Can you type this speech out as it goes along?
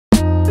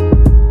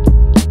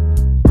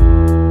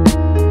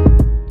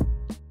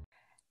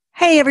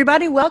Hey,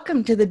 everybody.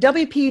 Welcome to the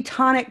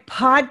WP-Tonic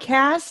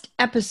podcast,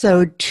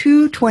 episode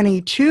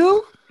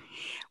 222.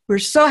 We're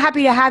so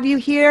happy to have you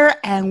here,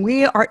 and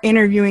we are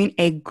interviewing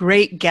a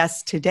great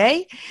guest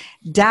today,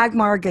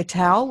 Dagmar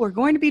Gatell. We're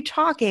going to be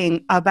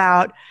talking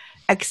about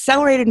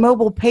accelerated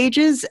mobile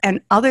pages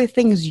and other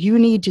things you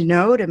need to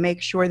know to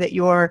make sure that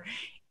your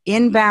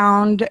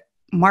inbound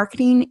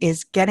marketing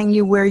is getting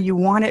you where you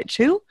want it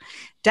to.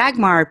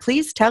 Dagmar,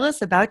 please tell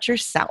us about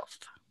yourself.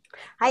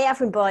 Hi,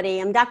 everybody.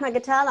 I'm Dagmar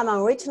Gatell. I'm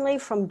originally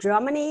from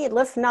Germany. I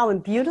live now in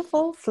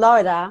beautiful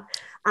Florida,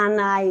 and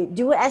I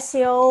do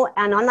SEO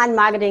and online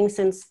marketing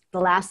since the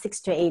last 6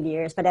 to 8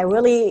 years. But I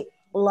really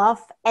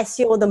love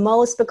SEO the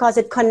most because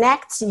it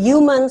connects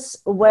humans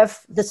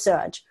with the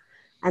search.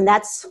 And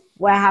that's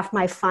where I have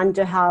my fun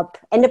to help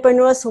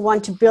entrepreneurs who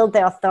want to build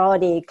their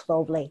authority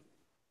globally.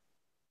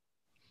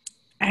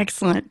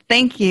 Excellent.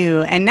 Thank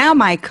you. And now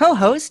my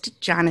co-host,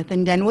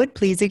 Jonathan Denwood,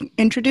 please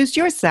introduce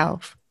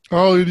yourself.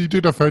 Oh, you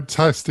did a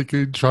fantastic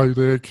intro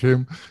there,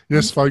 Kim.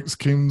 Yes, folks,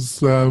 Kim's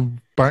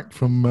back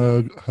from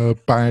her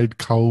bad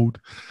cold.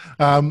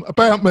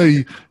 About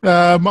me,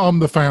 I'm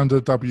the founder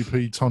of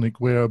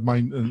WP-Tonic. We're a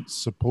maintenance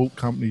support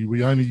company.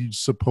 We only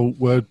support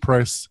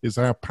WordPress. It's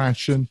our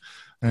passion.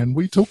 And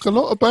we talk a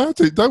lot about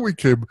it, don't we,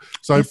 Kim?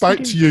 So yes, back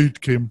to you,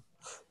 Kim.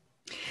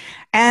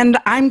 And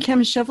I'm Kim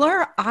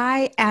Shivler.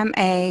 I am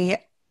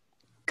a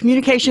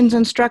communications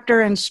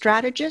instructor and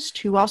strategist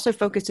who also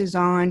focuses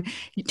on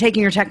taking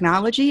your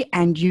technology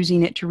and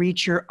using it to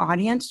reach your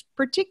audience,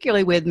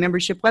 particularly with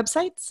membership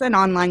websites and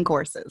online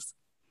courses.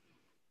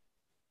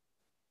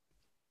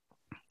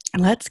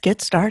 And let's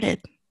get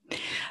started.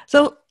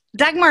 So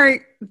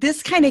Dagmar,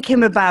 this kind of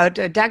came about,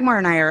 Dagmar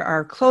and I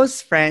are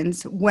close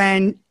friends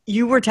when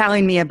you were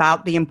telling me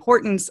about the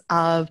importance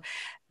of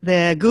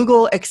the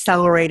Google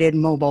accelerated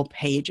mobile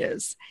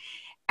pages.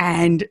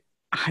 And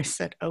I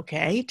said,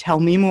 okay, tell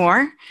me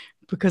more,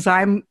 because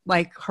I'm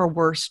like her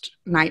worst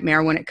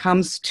nightmare when it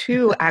comes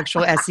to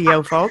actual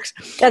SEO, folks.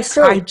 That's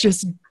true. I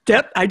just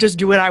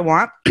do what I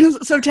want.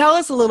 So tell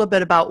us a little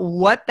bit about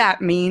what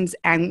that means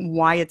and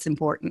why it's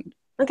important.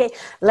 Okay,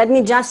 let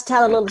me just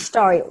tell a little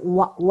story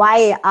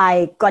why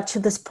I got to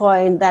this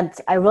point that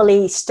I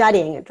really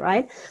studying it,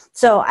 right?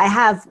 So I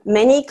have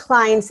many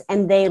clients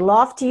and they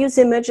love to use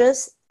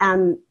images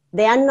and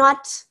they are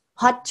not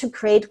hot to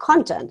create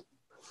content.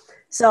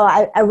 So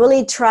I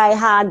really try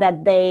hard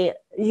that they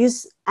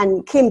use,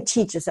 and Kim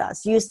teaches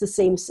us, use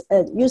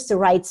the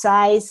right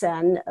size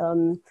and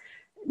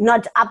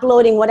not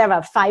uploading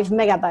whatever 5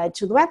 megabytes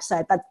to the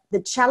website. But the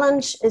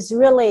challenge is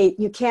really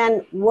you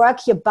can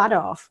work your butt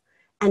off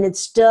and it's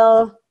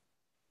still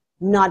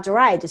not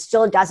right. It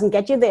still doesn't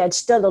get you there. It's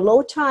still, the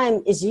load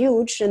time is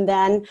huge. And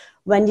then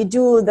when you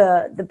do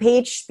the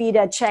page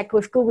speeder check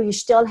with Google, you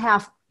still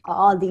have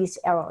all these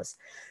errors.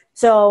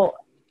 So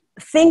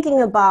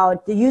thinking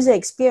about the user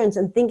experience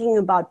and thinking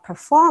about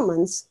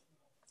performance,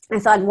 I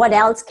thought, what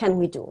else can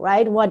we do,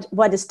 right?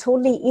 What is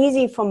totally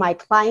easy for my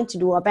client to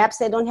do, or perhaps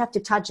they don't have to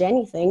touch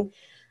anything,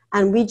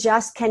 and we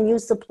just can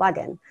use the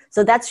plugin.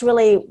 So that's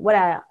really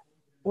where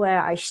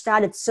I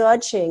started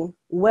searching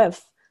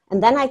with.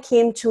 And then I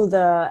came to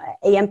the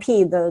AMP,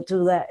 to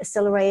the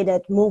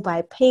accelerated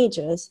mobile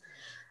pages.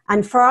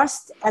 And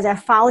first, as I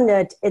found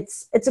it,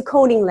 it's a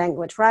coding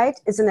language, right?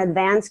 It's an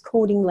advanced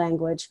coding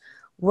language,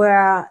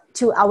 where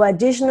to our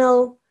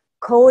additional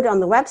code on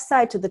the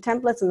website, to the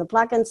templates and the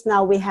plugins,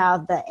 now we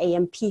have the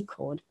AMP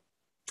code.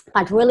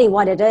 But really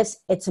what it is,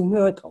 it's a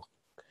miracle.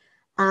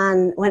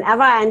 And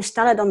whenever I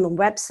install it on the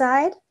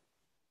website,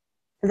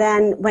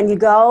 then when you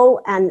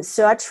go and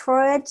search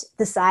for it,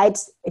 the site,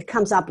 it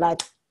comes up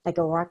like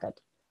a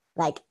rocket.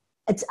 Like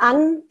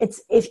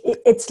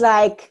it's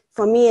like,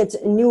 for me, it's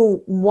a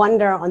new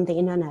wonder on the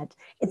internet.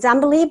 It's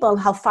unbelievable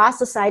how fast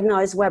the site now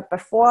is, where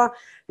before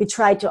we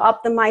tried to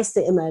optimize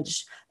the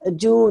image,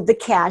 do the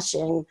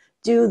caching,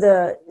 do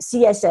the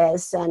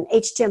CSS and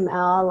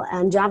HTML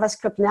and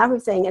JavaScript and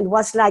everything. It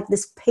was like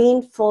this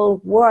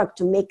painful work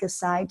to make a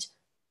site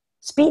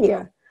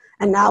speedier.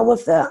 And now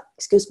with the,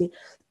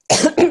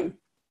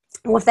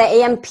 with the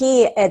AMP,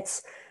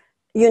 it's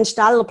you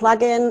install the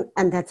plugin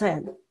and that's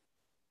it.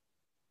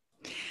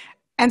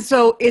 And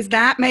so is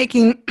that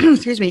making,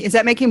 is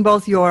that making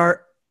both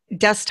your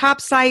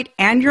desktop site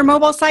and your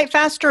mobile site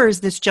faster, or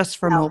is this just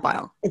for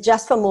mobile? It's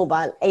just for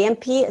mobile.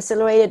 AMP,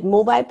 accelerated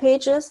mobile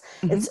pages.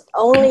 Mm-hmm. It's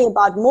only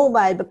about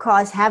mobile,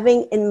 because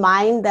having in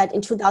mind that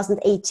in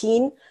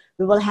 2018,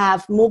 we will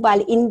have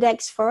mobile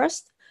index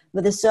first,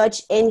 where the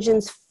search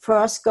engines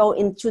first go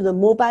into the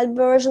mobile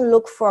version,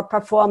 look for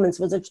performance,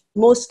 which is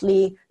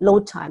mostly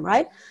load time,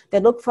 right? They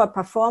look for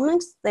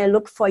performance, they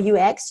look for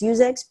UX,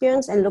 user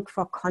experience, and look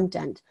for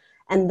content.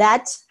 And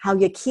that's how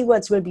your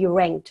keywords will be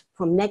ranked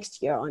from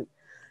next year on.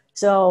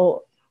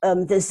 So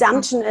the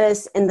assumption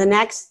is in the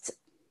next,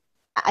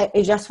 I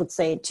just would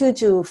say 2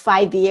 to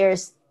 5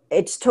 years,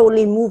 it's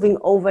totally moving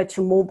over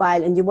to mobile,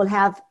 and you will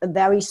have a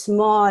very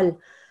small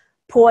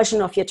portion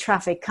of your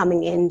traffic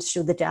coming in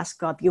through the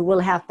desktop. You will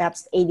have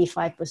perhaps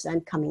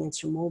 85% coming in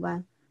through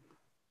mobile.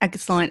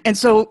 Excellent. And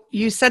so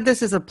you said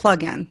this is a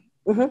plugin.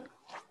 Mm-hmm.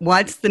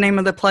 What's the name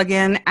of the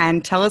plugin?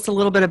 And tell us a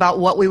little bit about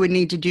what we would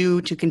need to do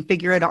to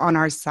configure it on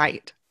our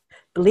site.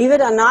 Believe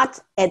it or not,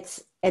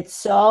 it's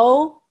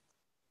so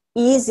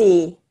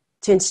easy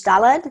to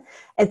install it.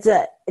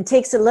 It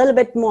takes a little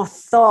bit more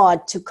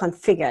thought to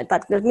configure it.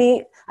 But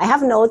I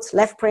have notes.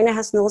 Left Brainer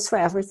has notes for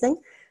everything.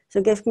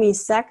 So give me a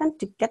second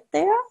to get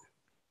there.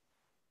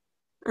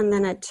 And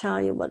then I tell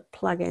you what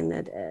plugin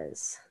it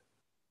is.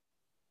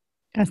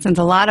 Since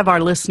a lot of our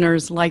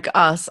listeners, like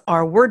us,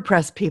 are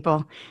WordPress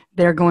people,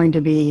 they're going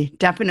to be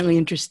definitely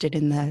interested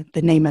in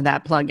the name of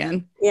that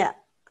plugin. Yeah,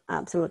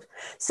 absolutely.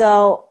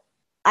 So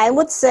I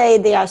would say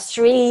there are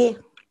 3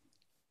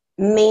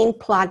 main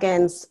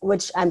plugins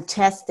which I'm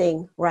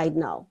testing right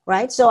now,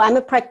 right? So I'm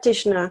a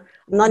practitioner.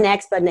 I'm not an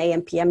expert in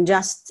AMP. I'm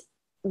just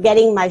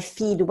getting my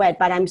feet wet,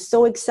 but I'm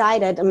so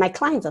excited, and my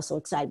clients are so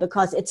excited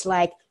because it's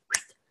like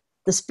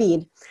the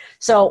speed.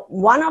 So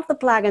one of the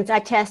plugins I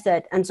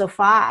tested, and so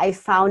far I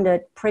found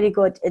it pretty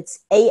good. It's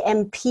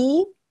AMP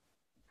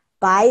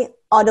by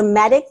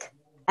Automatic,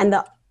 and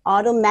the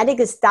Automatic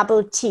is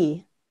double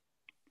T.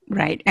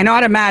 Right. And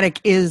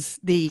Automatic is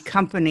the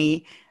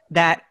company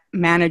that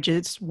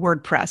manages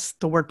WordPress,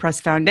 the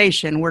WordPress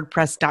Foundation,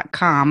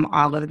 WordPress.com,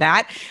 all of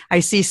that. I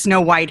see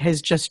Snow White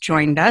has just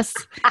joined us,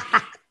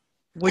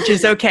 which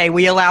is okay.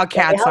 We allow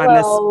cats on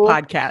this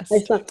podcast.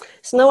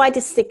 Snow White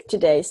is sick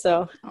today,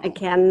 so I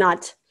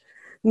cannot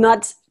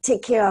not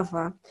take care of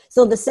her.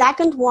 So the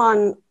second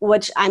one,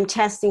 which I'm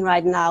testing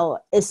right now,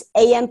 is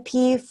AMP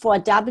for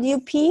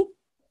WP,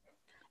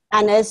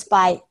 and is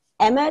by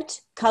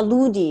Emmett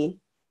Kaludi.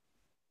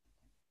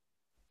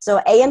 So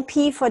AMP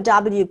for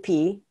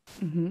WP,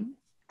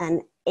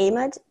 and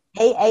Ahmed,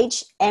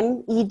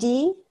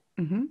 AHMED,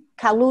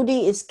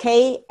 Kaludi is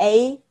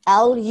KALUDI.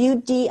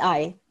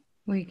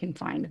 We can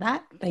find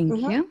that.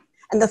 Thank you.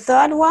 And the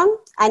third one,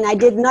 and I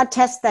did not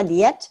test that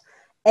yet,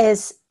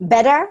 is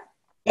Better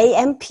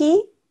AMP.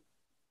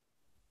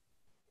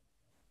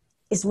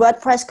 Is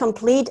WordPress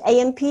Complete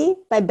AMP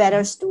by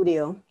Better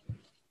Studio.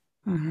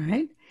 All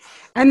right.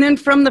 And then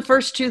from the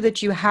first 2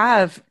 that you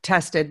have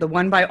tested, the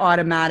one by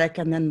Automatic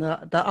and then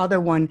the other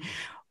one,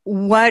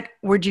 what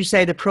would you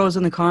say the pros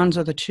and the cons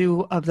of the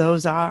 2 of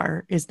those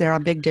are? Is there a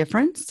big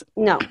difference?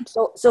 No.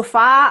 So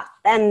far,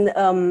 and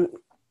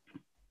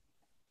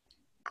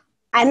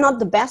I'm not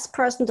the best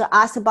person to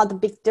ask about the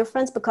big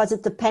difference because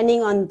it's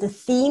depending on the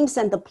themes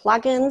and the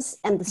plugins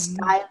and the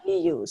style you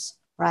use,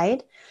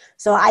 right?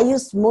 So I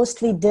used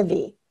mostly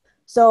Divi.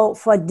 So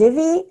for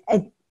Divi,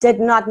 it did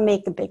not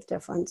make a big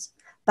difference.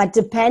 But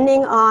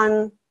depending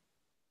on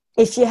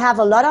if you have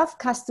a lot of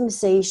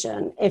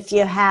customization, if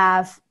you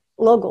have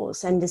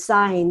logos and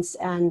designs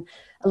and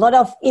a lot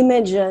of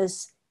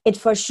images, it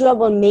for sure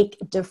will make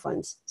a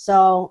difference.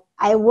 So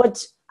I would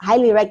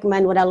highly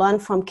recommend what I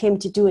learned from Kim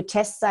to do a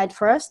test site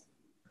first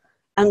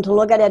and to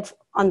look at it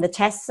on the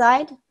test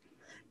side,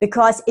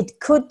 because it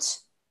could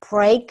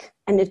break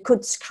and it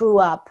could screw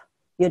up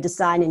your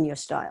design and your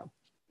style.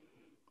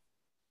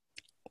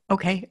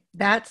 Okay,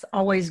 that's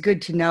always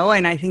good to know.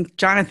 And I think,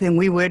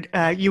 Jonathan, you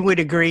would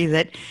agree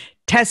that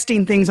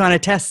testing things on a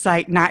test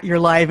site, not your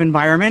live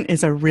environment,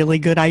 is a really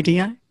good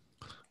idea.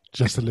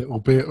 Just a little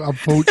bit.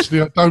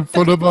 Unfortunately, I don't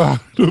follow my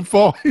own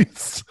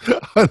advice.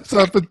 I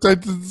have a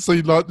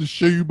tendency, like the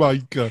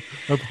shoemaker,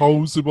 have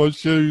holes in my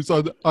shoes.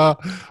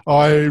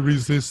 I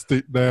resist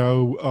it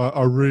now.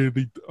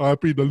 I've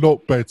been a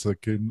lot better,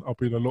 Kim. I've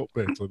been a lot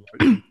better.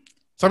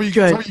 Something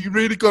you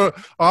really got.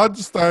 I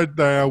understand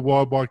now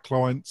why my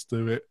clients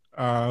do it.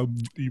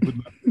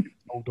 Even though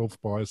it's told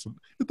off by us in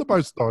the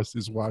most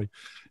nicest way.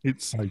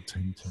 It's so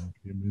tempting,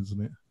 Kim,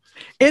 isn't it?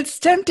 It's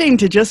tempting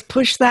to just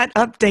push that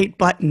update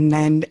button,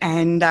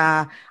 and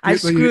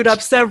I've screwed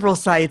up several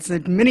sites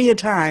many a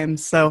time.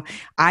 So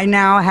I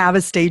now have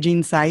a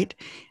staging site,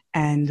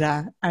 and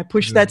I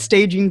push that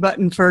staging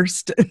button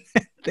first.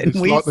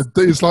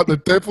 It's like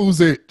the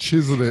devil's itch,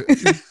 isn't it?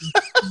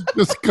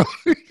 You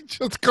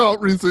just can't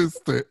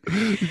resist it.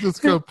 You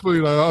just can't put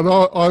it out. And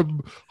I'm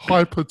a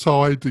hyper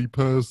tidy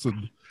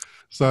person.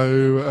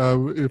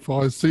 So if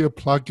I see a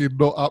plugin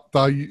not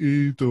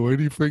updated or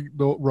anything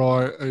not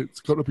right,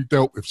 it's got to be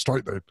dealt with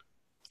straight then.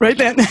 Right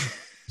then.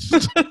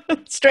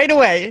 Straight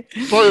away.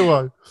 Straight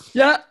away.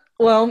 Yeah,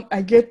 well,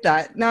 I get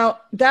that.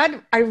 Now,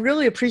 I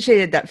really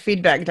appreciated that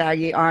feedback,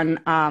 Daggy,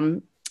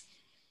 on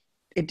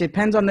it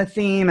depends on the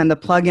theme and the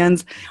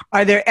plugins.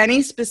 Are there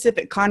any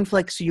specific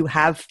conflicts you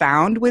have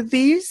found with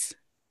these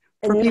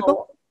for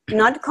people?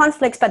 Not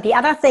conflicts, but the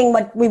other thing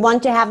what we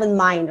want to have in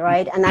mind,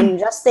 right? And I'm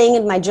just saying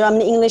in my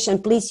German English,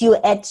 and please you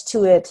add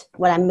to it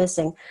what I'm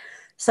missing.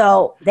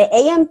 So the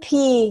AMP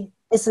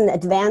is an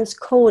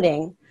advanced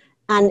coding,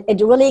 and it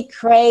really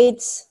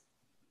creates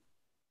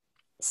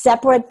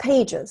separate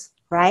pages,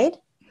 right?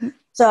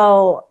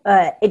 So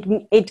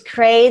it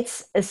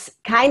creates a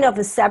kind of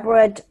a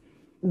separate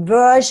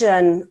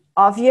version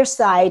of your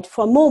site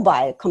for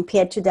mobile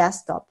compared to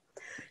desktop.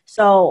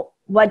 So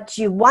what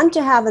you want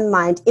to have in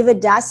mind, if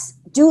it does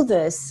do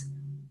this,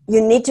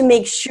 you need to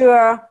make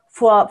sure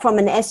from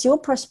an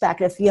SEO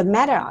perspective, your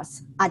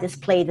metas are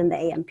displayed in the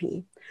AMP.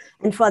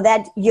 And for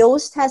that,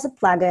 Yoast has a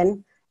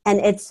plugin, and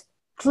it's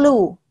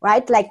glue,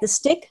 right? Like the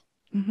stick,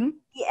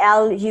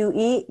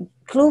 Glue,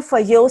 glue for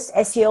Yoast,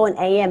 SEO, and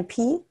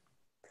AMP.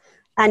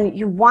 And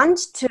you want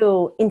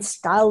to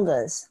install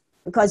this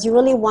because you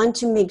really want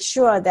to make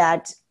sure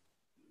that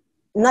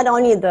not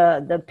only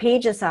the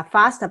pages are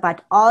faster,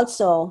 but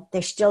also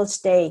they still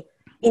stay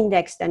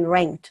indexed and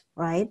ranked,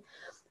 right?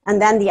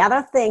 And then the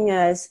other thing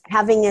is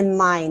having in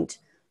mind,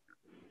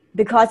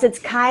 because it's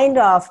kind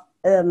of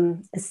a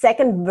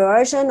second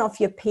version of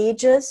your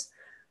pages,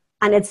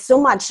 and it's so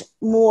much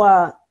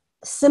more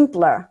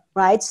simpler,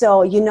 right?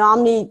 So you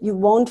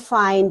won't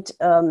find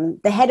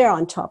the header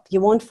on top. You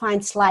won't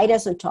find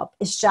sliders on top.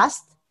 It's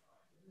just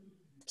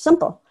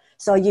simple.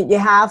 So you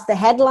have the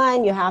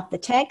headline, you have the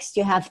text,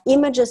 you have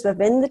images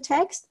within the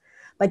text,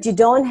 but you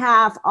don't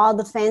have all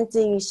the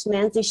fancy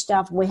schmancy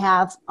stuff we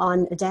have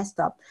on a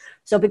desktop.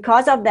 So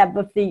because of that,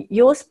 with the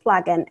Yoast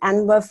plugin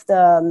and with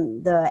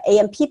the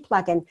AMP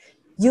plugin,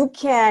 you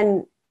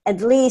can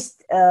at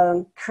least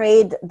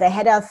create the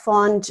header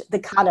font, the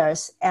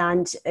colors,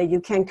 and you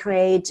can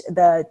create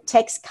the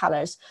text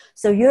colors.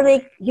 So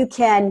you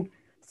can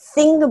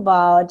think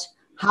about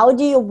how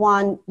do you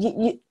want,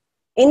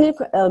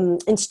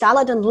 install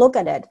it and look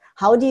at it.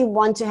 How do you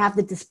want to have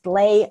the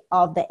display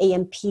of the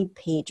AMP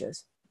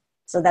pages?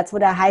 So that's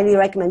what I highly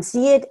recommend.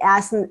 See it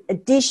as an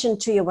addition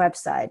to your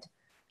website.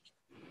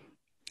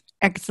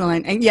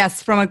 Excellent. And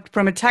yes,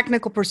 from a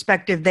technical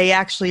perspective, they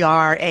actually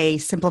are a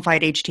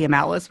simplified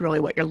HTML is really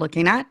what you're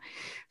looking at.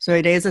 So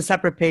it is a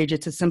separate page.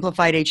 It's a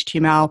simplified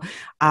HTML.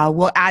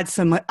 We'll add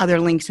some other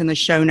links in the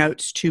show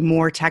notes to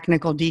more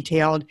technical,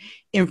 detailed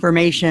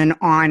information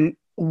on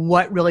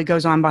what really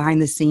goes on behind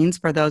the scenes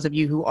for those of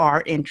you who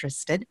are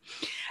interested.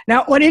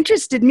 Now, what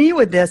interested me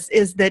with this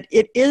is that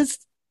it is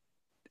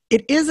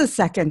a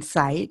second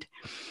site.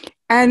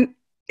 And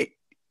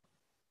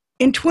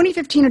in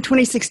 2015 and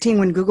 2016,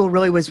 when Google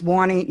really was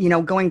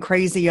going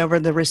crazy over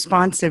the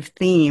responsive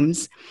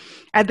themes,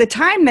 at the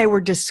time they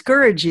were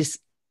discouraging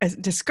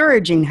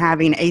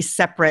having a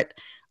separate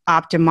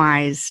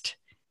optimized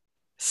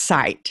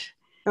site.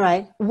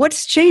 Right.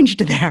 What's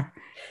changed there?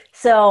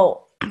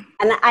 So,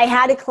 and I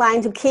had a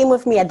client who came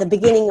with me at the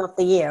beginning of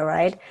the year,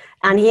 right?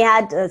 And he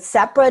had a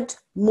separate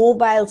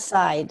mobile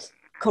site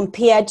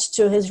compared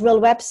to his real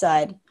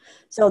website.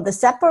 So the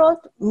separate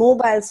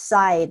mobile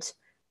site,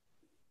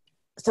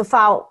 so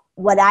far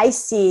what I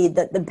see,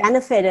 the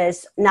benefit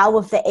is now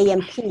with the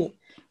AMP,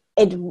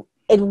 it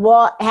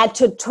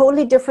had a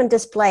totally different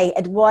display.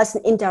 It was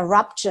an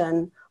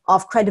interruption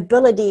of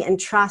credibility and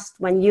trust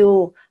when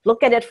you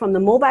look at it from the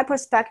mobile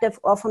perspective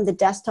or from the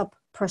desktop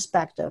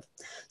perspective.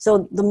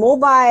 So the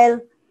mobile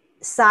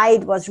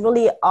side was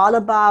really all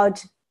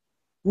about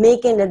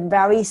making it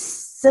very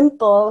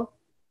simple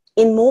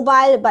in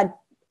mobile,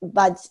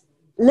 but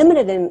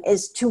limited in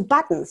is 2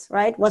 buttons,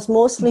 right? Was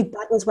mostly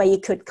buttons where you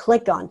could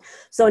click on.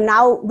 So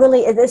now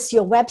really it is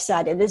your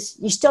website.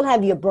 You still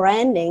have your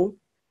branding,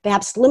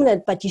 perhaps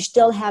limited, but you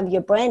still have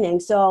your branding.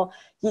 So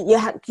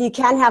you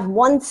can have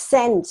one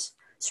scent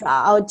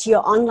throughout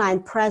your online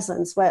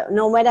presence, where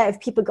no matter if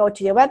people go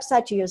to your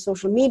website, to your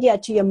social media,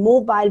 to your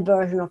mobile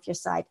version of your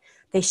site,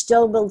 they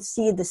still will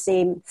see the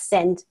same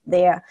scent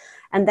there.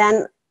 And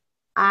then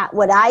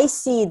what I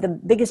see, the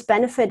biggest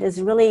benefit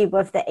is really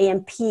with the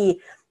AMP,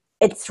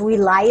 it's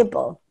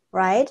reliable,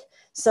 right?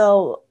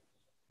 So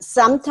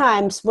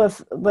sometimes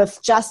with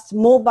just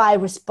mobile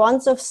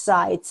responsive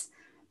sites,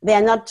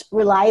 they're not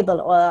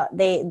reliable, or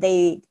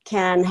they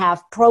can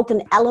have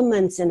broken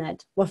elements in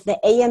it. With the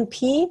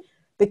AMP,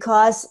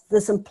 because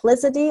the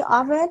simplicity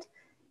of it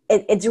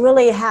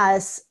really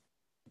has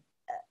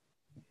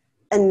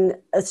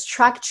a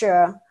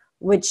structure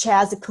which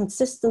has a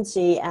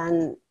consistency,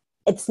 and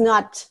it's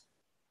not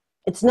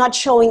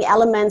showing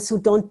elements who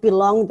don't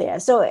belong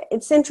there. So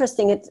it's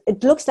interesting.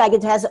 It looks like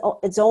it has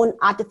its own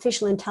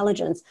artificial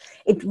intelligence.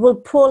 It will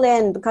pull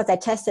in, because I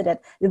tested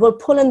it, it will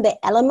pull in the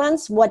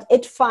elements, what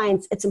it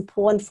finds it's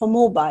important for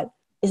mobile.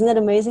 Isn't that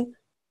amazing?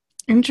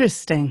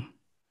 Interesting.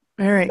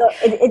 All right. So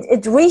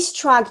it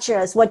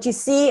restructures what you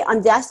see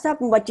on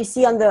desktop and what you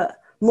see on the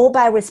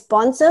mobile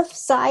responsive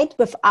side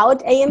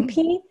without AMP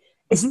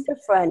is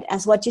different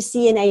as what you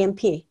see in AMP.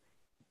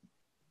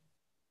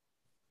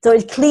 So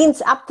it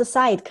cleans up the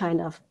site,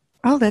 kind of.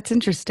 Oh, that's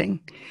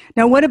interesting.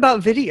 Now, what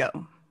about video?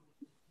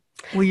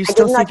 Will you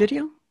still see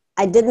video?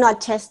 I did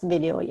not test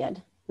video yet.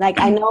 Like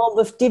I know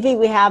with Divi,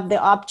 we have the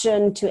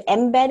option to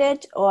embed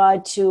it or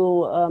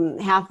to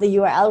have the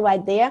URL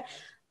right there.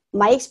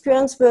 My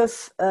experience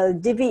with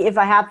Divi, if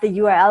I have the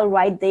URL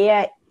right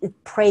there,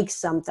 it breaks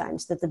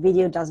sometimes that the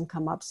video doesn't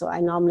come up. So I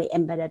normally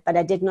embed it, but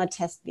I did not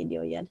test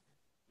video yet.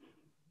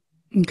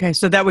 Okay,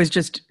 so that was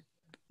just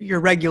your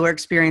regular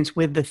experience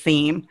with the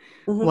theme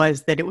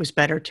was that it was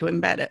better to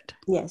embed it.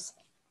 Yes.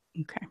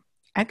 Okay.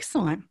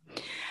 Excellent.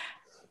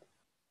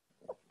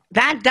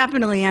 That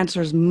definitely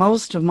answers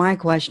most of my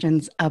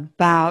questions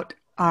about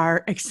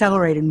our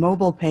accelerated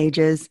mobile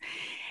pages.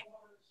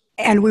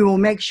 And we will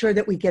make sure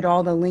that we get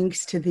all the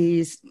links to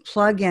these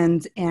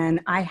plugins. And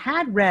I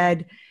had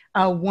read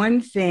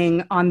one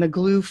thing on the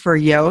glue for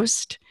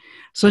Yoast.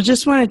 So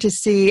just wanted to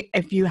see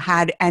if you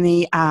had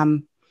any,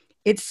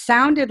 it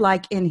sounded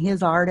like in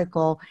his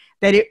article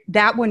that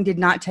that one did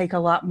not take a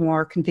lot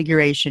more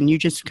configuration. You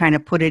just kind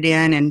of put it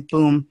in and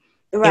boom,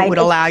 Right. It would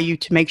allow you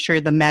to make sure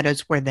the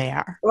metas were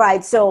there.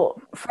 Right. So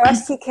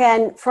first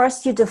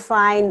you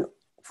define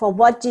for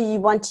what do you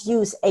want to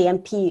use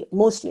AMP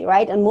mostly,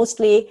 right? And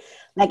mostly,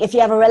 like if you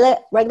have a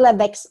regular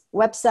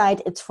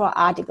website, it's for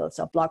articles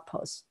or blog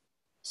posts.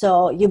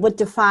 So you would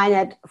define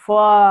it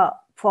for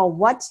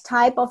what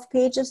type of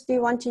pages do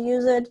you want to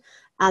use it?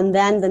 And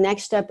then the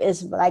next step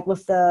is like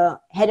with the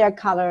header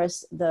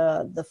colors,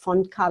 the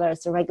font colors,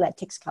 the regular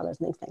text colors,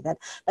 things like that.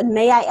 But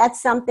may I add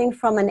something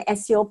from an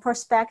SEO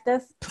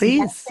perspective?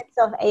 Please. The benefits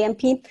of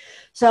AMP.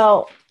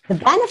 So the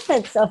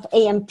benefits of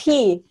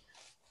AMP,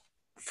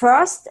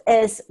 first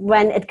is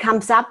when it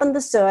comes up in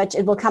the search,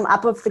 it will come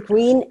up with the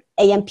green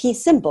AMP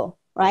symbol,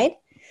 right?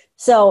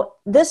 So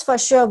this for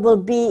sure will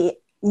be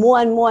more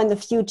and more in the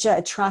future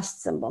a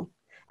trust symbol.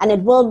 And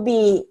it will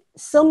be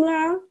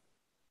similar,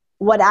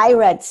 what I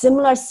read,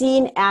 similar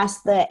seen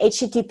as the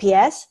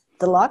HTTPS,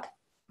 the log.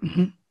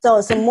 Mm-hmm.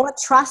 So more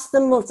trust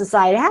symbols the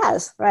site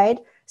has, right?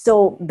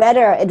 So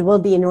better it will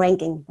be in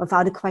ranking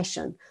without a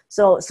question.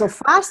 So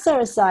faster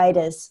a site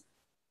is,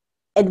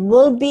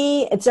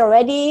 it's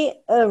already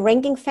a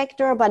ranking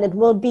factor, but it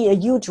will be a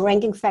huge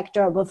ranking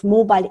factor with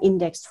mobile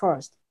indexed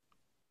first.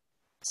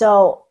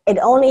 So it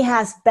only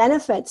has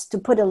benefits to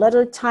put a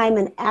little time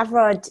and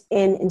effort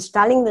in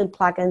installing the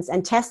plugins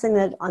and testing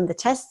it on the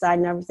test side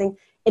and everything.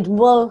 It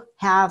will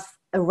have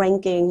a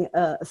ranking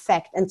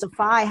effect. And so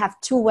far I have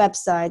 2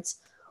 websites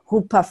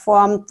who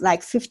performed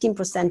like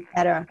 15%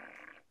 better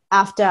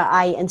after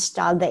I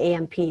installed the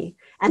AMP.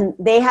 And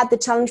they had the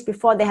challenge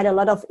before, they had a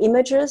lot of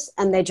images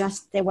and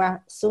they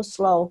were so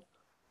slow.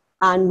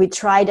 And we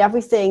tried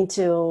everything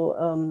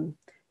to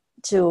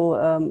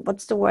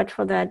what's the word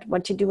for that?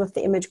 What you do with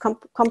the image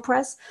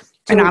compress?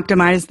 And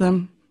optimize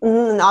them.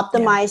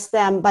 Optimize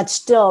them, but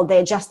still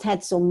they just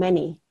had so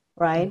many,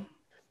 right?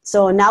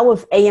 So now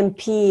with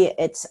AMP,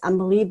 it's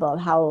unbelievable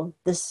how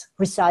this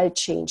result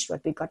changed,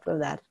 what we got with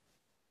that.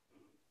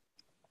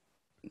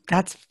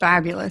 That's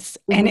fabulous.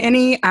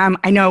 Mm-hmm. And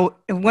I know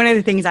one of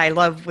the things I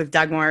love with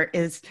Dagmar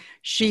is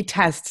she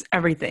tests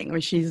everything.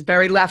 She's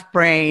very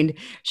left-brained.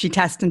 She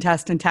tests and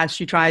tests and tests.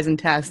 She tries and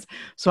tests.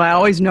 So I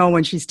always know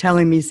when she's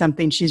telling me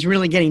something, she's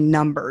really getting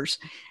numbers.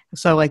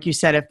 So like you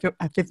said, a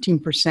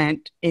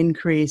 15%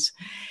 increase.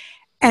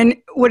 And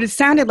what it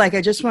sounded like,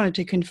 I just wanted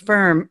to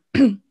confirm,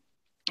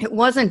 it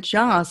wasn't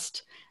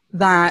just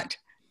that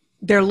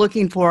they're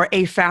looking for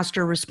a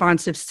faster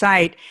responsive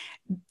site.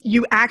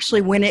 You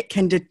actually, when it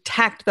can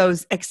detect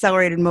those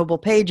accelerated mobile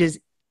pages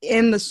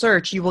in the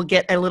search, you will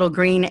get a little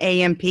green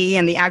AMP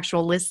and the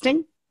actual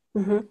listing.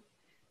 Mm-hmm.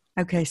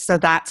 Okay, so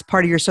that's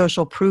part of your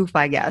social proof,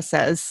 I guess,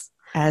 as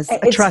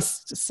a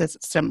trust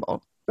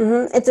symbol.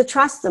 Mm-hmm. It's a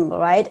trust symbol,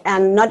 right?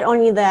 And not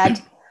only that,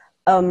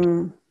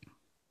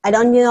 I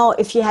don't know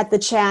if you had the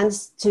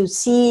chance to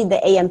see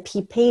the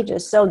AMP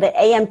pages. So the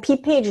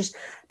AMP pages,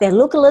 they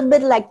look a little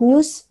bit like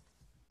news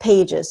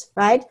pages,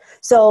 right?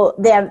 So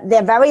they're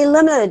very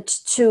limited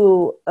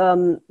to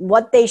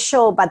what they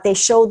show, but they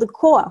show the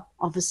core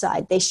of a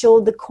site. They show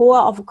the core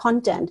of a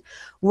content,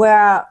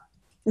 where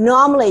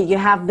normally you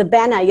have the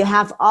banner, you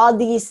have all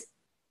these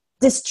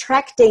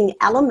distracting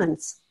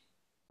elements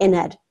in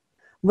it,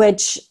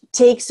 which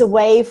takes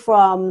away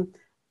from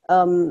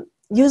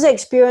user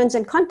experience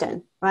and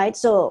content, right?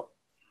 So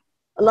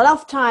a lot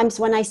of times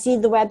when I see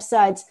the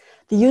websites,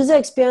 the user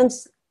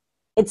experience,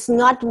 it's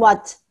not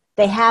what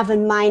they have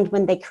in mind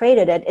when they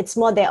created it. It's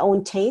more their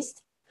own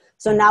taste.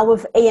 So now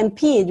with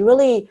AMP, it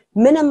really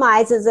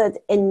minimizes it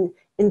in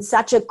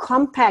such a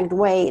compact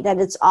way that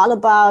it's all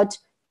about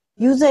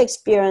user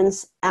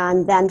experience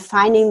and then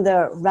finding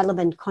the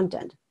relevant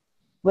content,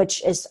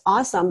 which is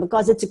awesome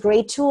because it's a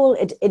great tool.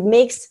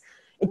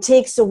 It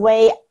takes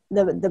away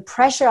the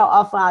pressure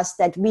of us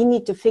that we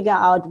need to figure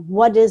out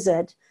what is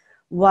it,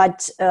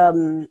 what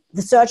the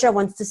searcher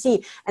wants to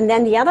see. And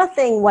then the other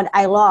thing, what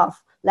I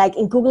love, like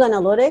in Google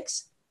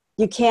Analytics,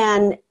 you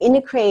can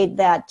integrate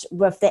that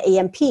with the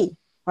AMP,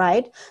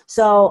 right?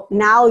 So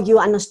now you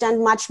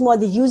understand much more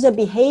the user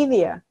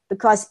behavior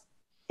because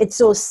it's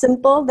so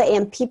simple. The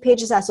AMP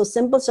pages are so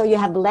simple, so you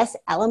have less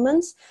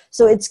elements.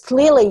 So it's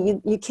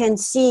clearly, you can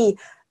see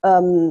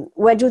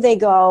where do they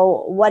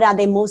go, what are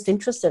they most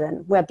interested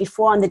in, where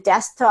before on the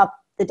desktop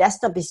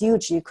is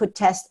huge. You could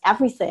test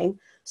everything.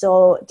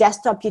 So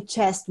desktop, you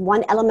test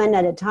one element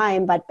at a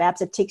time, but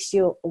perhaps it takes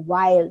you a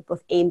while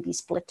with AMP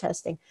split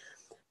testing.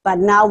 But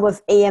now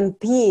with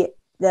AMP,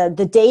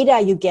 the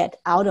data you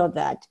get out of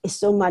that is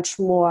so much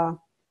more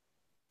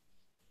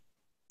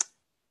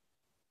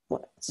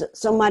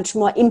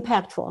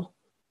impactful.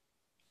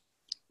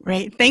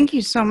 Great. Thank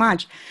you so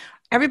much.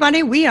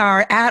 Everybody, we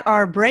are at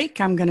our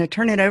break. I'm going to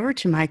turn it over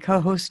to my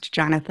co-host,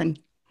 Jonathan.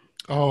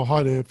 Oh,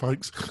 hi there,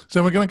 folks.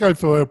 So we're going to go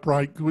for a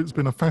break. It's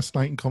been a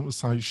fascinating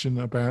conversation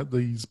about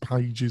these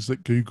pages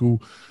that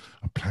Google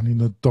are planning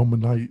to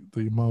dominate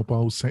the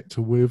mobile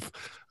sector with.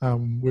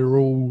 We're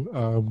all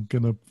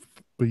going to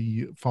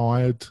be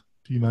fired.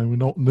 You know, we're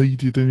not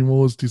needed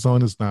anymore as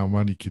designers. No, I'm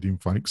only kidding,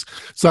 folks.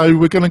 So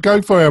we're going to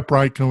go for our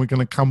break and we're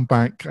going to come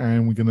back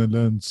and we're going to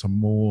learn some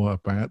more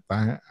about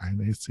that and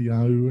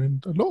SEO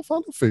and a lot of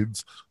other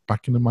things.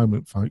 Back in a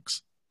moment,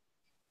 folks.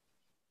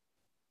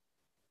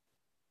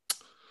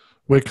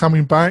 We're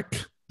coming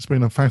back. It's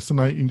been a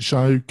fascinating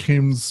show.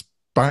 Kim's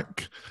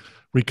back,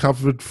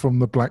 recovered from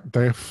the Black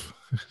Death,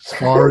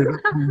 firing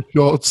a few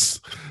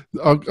shots.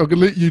 I'm going to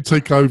let you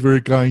take over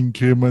again,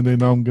 Kim, and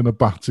then I'm going to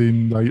butt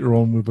in later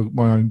on with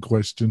my own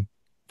question.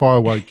 Fire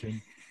away,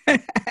 Kim.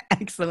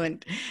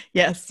 Excellent.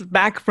 Yes,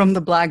 back from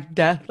the Black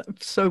Death. I'm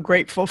so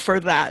grateful for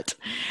that.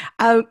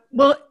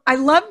 Well, I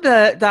love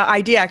the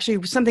idea.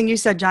 Actually, something you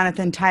said,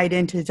 Jonathan, tied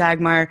into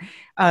Dagmar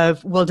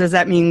of, well, does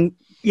that mean,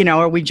 you know,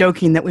 are we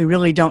joking that we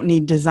really don't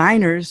need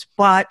designers?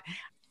 But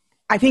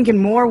I think in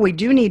more we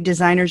do need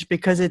designers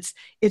because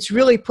it's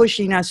really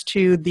pushing us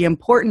to the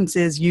importance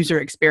is user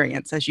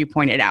experience, as you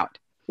pointed out.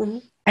 Mm-hmm.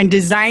 And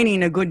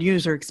designing a good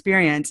user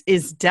experience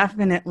is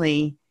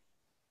definitely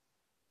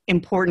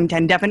important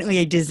and definitely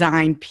a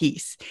design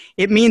piece.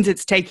 It means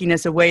it's taking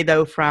us away,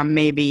 though, from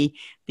maybe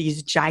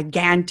these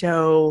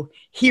giganto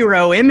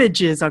hero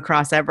images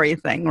across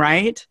everything,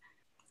 right?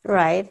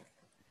 Right.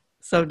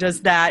 So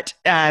does that,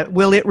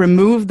 will it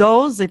remove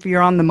those if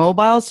you're on the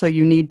mobile? So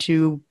you need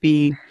to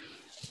be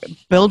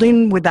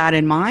building with that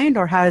in mind,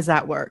 or how does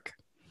that work?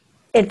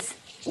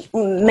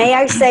 May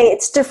I say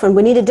it's different.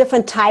 We need a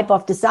different type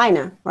of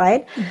designer,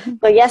 right? Mm-hmm.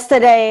 So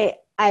yesterday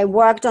I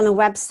worked on a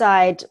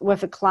website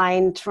with a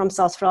client from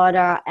South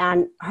Florida,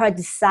 and her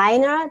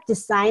designer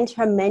designed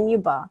her menu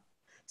bar.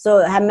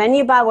 So her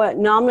menu bar, where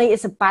normally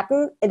is a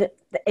button,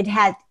 it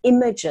had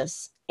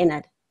images in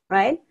it,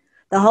 right?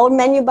 The whole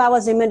menu bar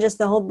was images.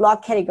 The whole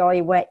blog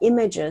category were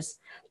images.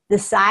 The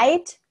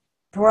site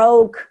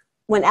broke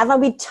whenever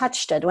we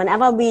touched it.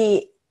 Whenever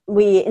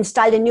we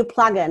installed a new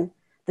plugin,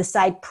 the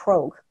site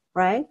broke,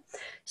 right?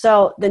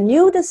 So the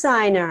new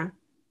designer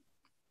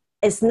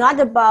is not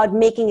about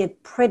making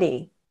it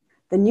pretty.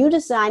 The new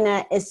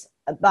designer is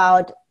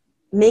about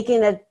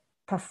making it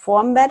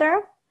perform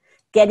better,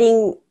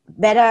 getting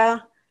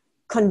better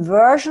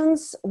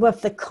conversions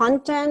with the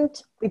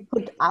content we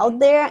put out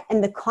there,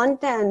 and the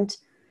content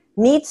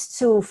needs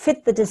to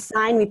fit the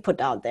design we put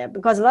out there.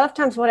 Because a lot of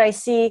times what I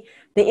see,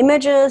 the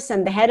images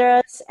and the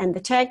headers and the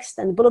text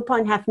and the bullet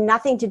point have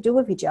nothing to do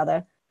with each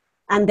other.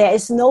 And there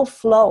is no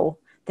flow.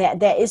 There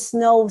is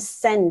no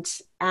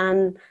scent.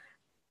 And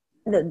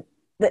in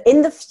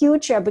the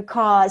future,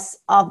 because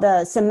of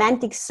the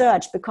semantic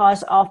search,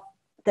 because of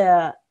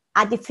the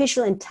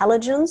artificial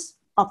intelligence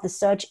of the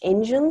search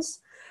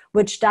engines,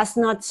 which does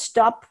not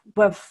stop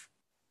with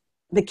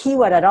the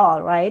keyword at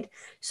all, right?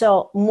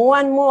 So more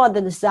and more the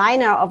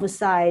designer of a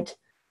site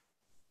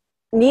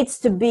needs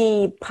to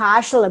be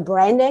partial a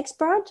brand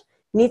expert,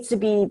 needs to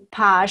be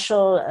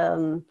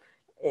partial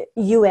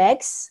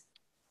UX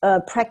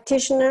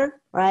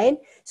practitioner, right?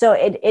 So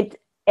it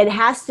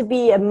has to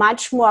be a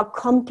much more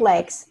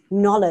complex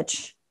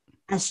knowledge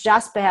as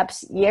just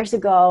perhaps years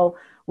ago,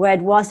 where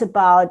it was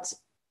about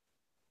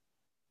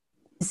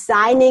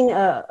designing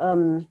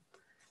a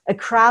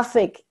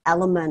graphic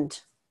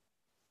element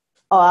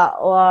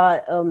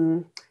or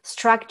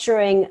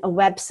structuring a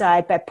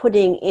website by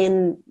putting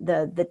in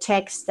the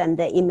text and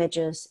the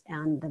images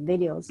and the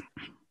videos.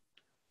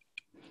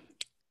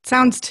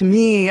 Sounds to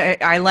me,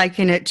 I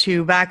liken it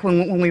to back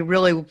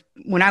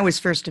when I was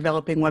first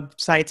developing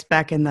websites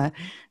back in the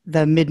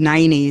mid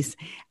 90s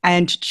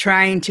and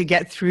trying to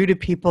get through to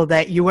people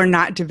that you were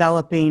not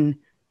developing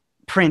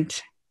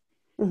print.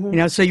 Mm-hmm. You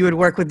know, so you would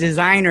work with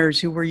designers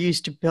who were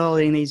used to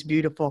building these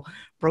beautiful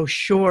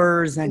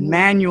brochures and mm-hmm.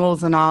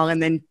 manuals and all,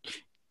 and then,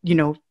 you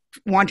know,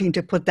 wanting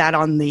to put that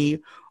on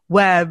the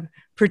web,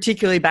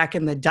 particularly back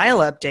in the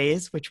dial-up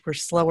days, which were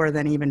slower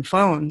than even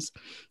phones,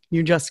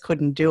 you just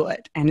couldn't do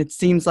it. And it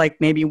seems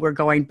like maybe we're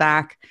going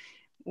back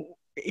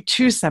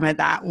to some of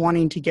that,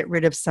 wanting to get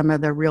rid of some of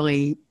the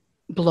really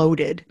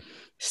bloated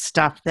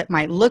stuff that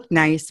might look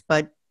nice,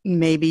 but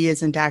maybe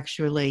isn't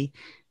actually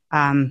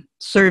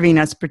serving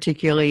us,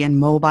 particularly in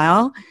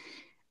mobile.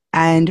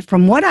 And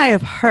from what I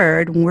have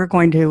heard,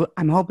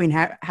 I'm hoping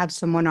have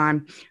someone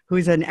on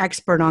who's an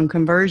expert on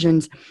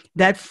conversions,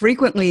 that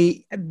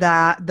frequently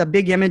the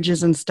big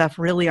images and stuff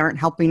really aren't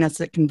helping us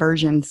at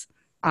conversions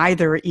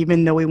either,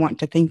 even though we want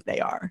to think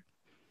they are.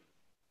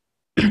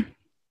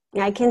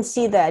 I can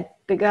see that,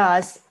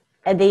 because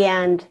at the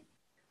end,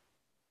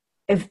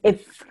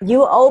 if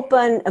you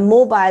open a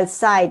mobile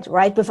site,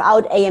 right,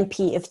 without AMP,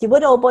 if you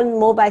would open a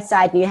mobile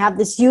site and you have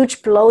this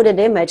huge bloated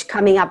image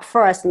coming up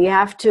first and you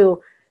have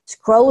to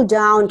scroll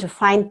down to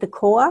find the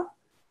core,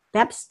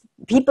 perhaps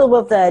people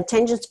with the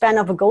attention span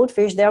of a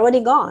goldfish, they're already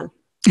gone.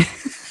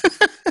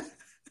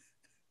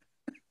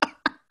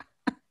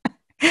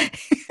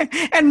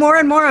 And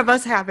more of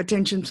us have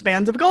attention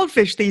spans of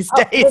goldfish these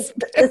days.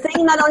 The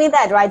thing, not only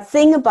that, right?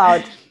 Think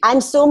about,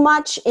 I'm so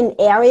much in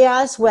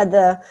areas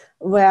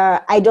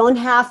where I don't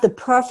have the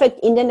perfect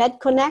internet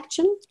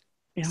connection.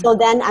 Yeah. So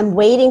then I'm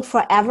waiting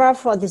forever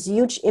for this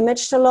huge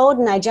image to load,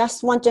 and I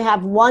just want to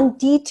have one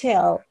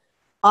detail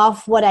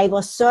of what I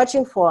was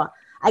searching for.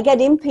 I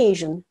get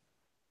impatient.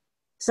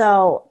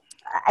 So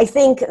I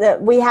think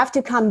that we have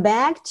to come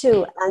back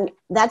to, and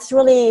that's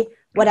really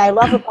what I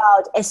love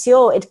about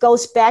SEO. It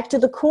goes back to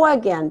the core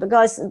again,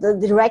 because the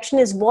direction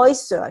is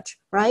voice search,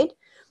 right?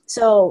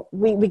 So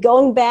we're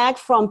going back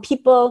from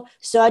people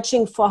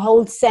searching for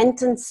whole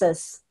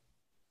sentences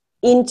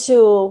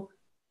into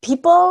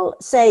people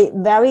say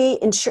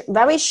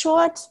very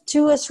short,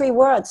 2 or 3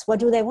 words. What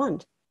do they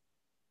want?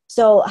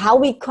 So how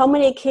we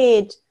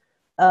communicate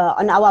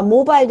on our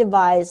mobile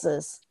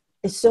devices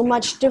is so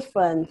much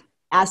different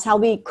as how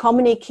we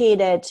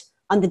communicated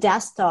on the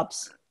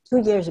desktops 2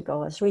 years ago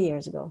or 3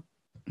 years ago.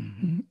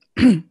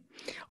 Mm-hmm.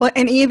 Well,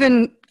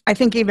 and I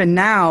think even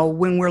now,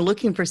 when we're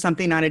looking for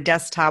something on a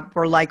desktop,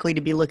 we're likely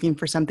to be looking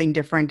for something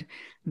different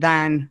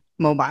than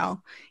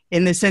mobile.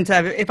 In the sense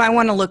of, if I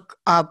want to look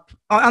up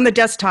on the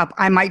desktop,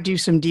 I might do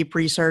some deep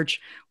research,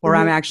 or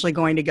I'm actually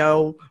going to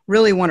go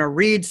really want to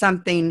read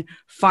something,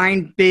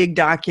 find big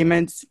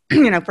documents,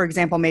 for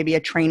example, maybe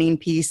a training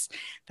piece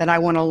that I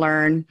want to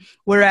learn.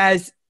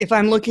 Whereas if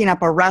I'm looking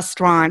up a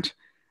restaurant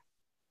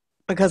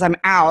because I'm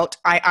out,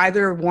 I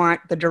either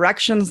want the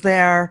directions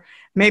there,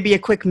 maybe a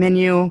quick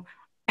menu,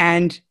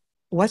 and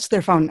what's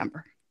their phone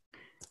number?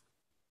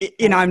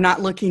 I'm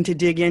not looking to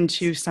dig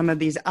into some of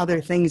these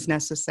other things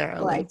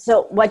necessarily. Right.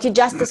 So what you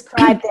just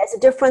described, there's a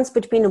difference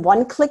between a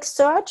one-click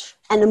search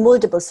and a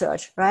multiple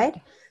search, right?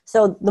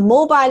 So the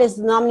mobile is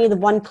normally the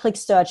one-click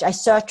search. I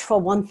search for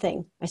one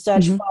thing. I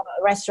search for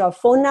a restaurant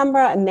phone number,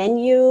 a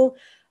menu,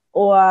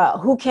 or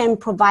who can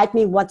provide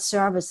me what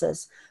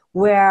services.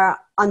 Where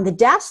on the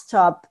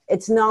desktop,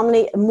 it's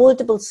normally a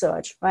multiple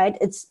search, right?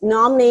 It's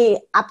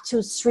normally up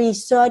to 3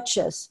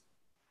 searches,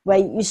 where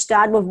you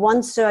start with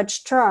one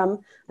search term,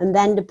 and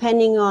then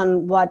depending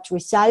on what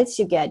results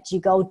you get, you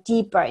go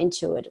deeper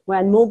into it.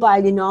 Where in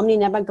mobile, you normally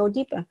never go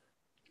deeper.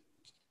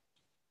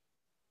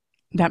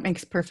 That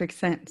makes perfect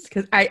sense,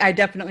 because I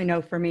definitely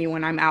know for me,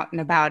 when I'm out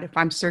and about, if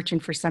I'm searching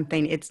for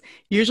something, it's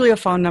usually a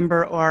phone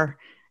number, or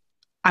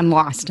I'm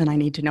lost and I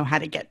need to know how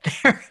to get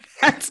there.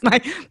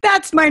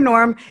 That's my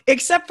norm,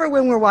 except for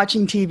when we're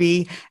watching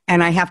TV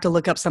and I have to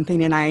look up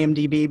something in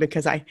IMDb,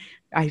 because I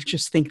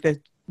just think that,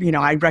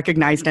 I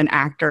recognized an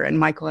actor, and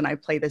Michael and I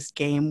play this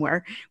game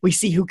where we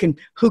see who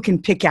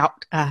can pick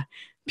out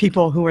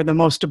people who are the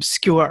most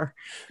obscure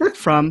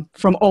from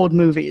old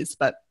movies.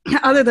 But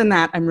other than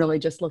that, I'm really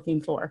just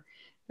looking for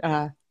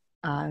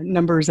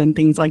numbers and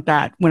things like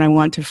that when I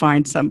want to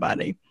find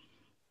somebody.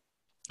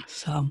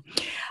 So,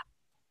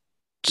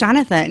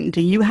 Jonathan,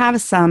 do you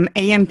have some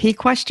AMP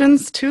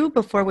questions too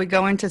before we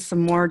go into some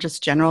more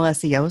just general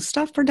SEO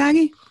stuff for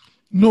Daggy?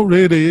 Not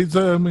really.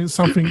 It's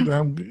something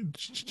that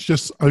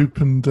just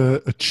opened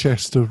a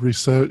chest of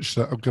research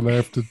that I'm going to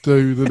have to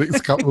do the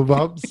next couple of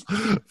months.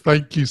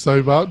 Thank you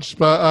so much.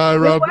 But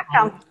you're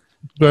welcome.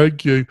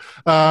 Thank you.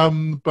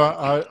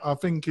 But I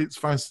think it's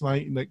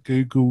fascinating that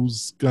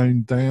Google's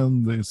going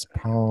down this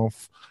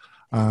path,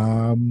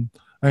 and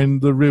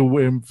the real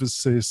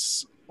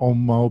emphasis on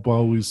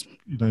mobile is,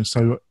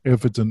 so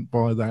evident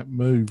by that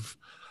move.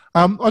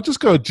 I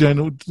just got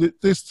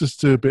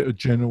just do a bit of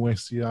general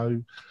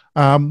SEO.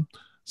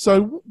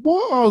 So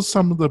what are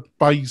some of the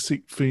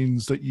basic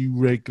things that you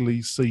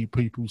regularly see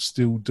people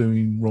still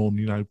doing wrong?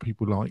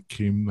 People like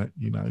Kim that,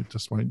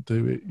 just won't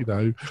do it,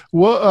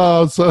 What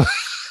are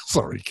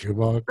sorry, Kim.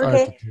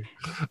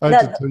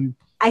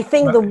 I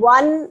think the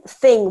one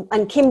thing,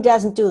 and Kim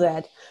doesn't do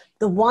that,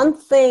 the one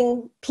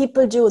thing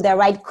people do, they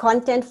write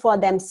content for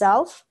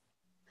themselves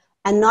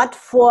and not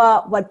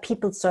for what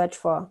people search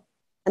for.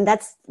 And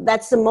that's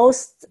the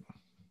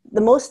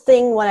most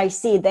thing what I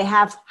see. They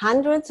have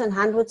hundreds and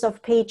hundreds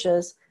of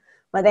pages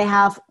where they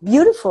have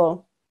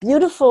beautiful,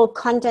 beautiful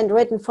content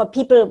written for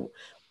people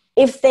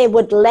if they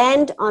would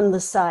land on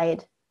the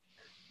site,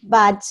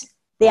 but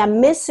they are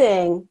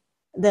missing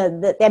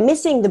they're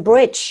missing the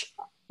bridge,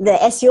 the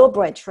SEO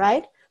bridge,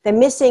 right? They're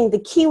missing the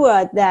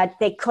keyword that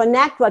they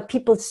connect what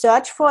people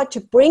search for to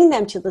bring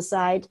them to the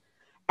site,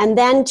 and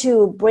then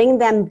to bring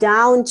them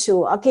down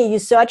to, okay, you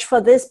search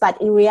for this,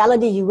 but in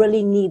reality, you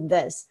really need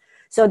this.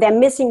 So they're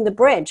missing the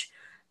bridge,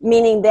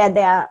 meaning that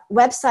their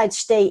websites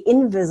stay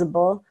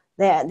invisible,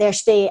 they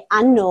stay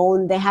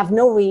unknown, they have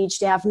no reach,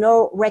 they have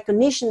no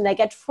recognition, they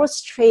get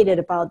frustrated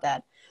about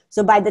that.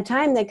 So by the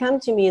time they come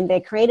to me and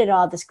they created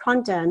all this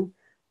content,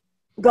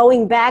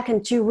 going back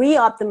and to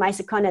re-optimize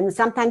the content is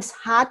sometimes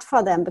hard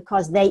for them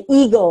because their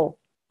ego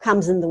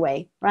comes in the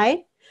way,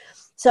 right?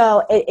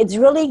 So it's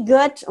really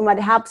good, and what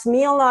helps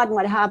me a lot and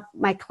what I help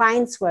my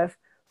clients with,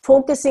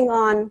 focusing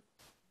on,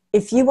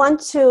 if you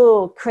want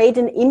to create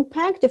an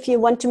impact, if you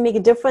want to make a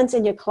difference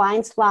in your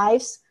clients'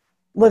 lives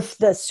with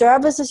the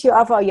services you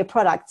offer or your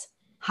products,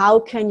 How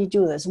can you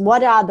do this?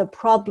 What are the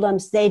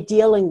problems they're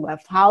dealing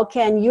with? How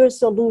can your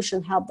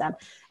solution help them?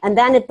 And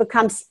then it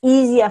becomes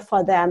easier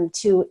for them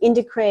to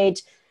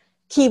integrate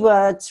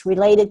keywords,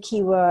 related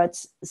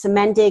keywords,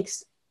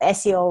 semantics,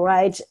 SEO,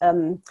 right?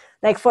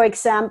 Like, for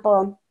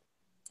example,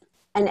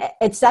 and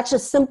it's such a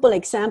simple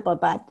example,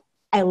 but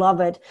I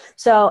love it.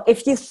 So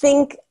if you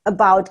think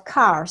about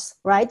cars,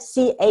 right?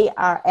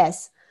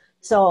 CARS.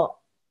 So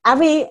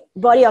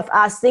everybody of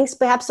us thinks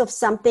perhaps of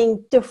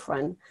something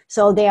different.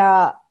 So they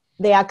are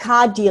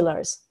car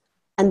dealers,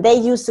 and they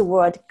use the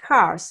word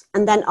cars.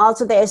 And then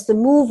also there is the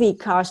movie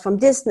Cars from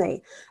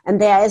Disney. And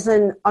there is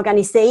an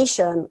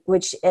organization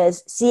which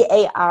is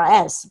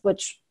CARS,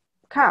 which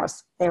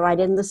cars, they write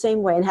it in the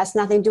same way. It has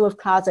nothing to do with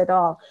cars at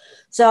all.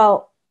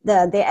 So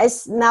there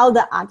is now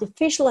the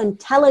artificial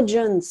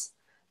intelligence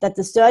that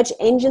the search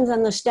engines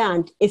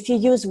understand. If you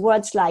use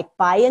words like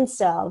buy and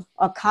sell,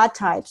 or car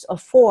types, or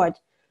Ford,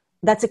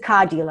 that's a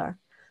car dealer.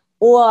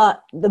 Or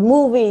the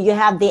movie, you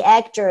have the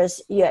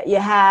actors, you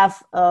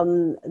have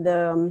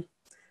the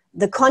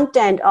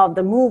content of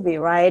the movie,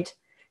 right?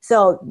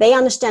 So they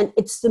understand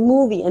it's the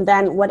movie, and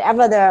then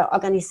whatever the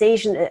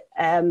organization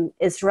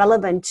is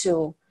relevant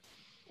to.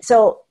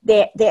 So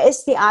there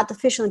is the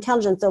artificial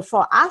intelligence. So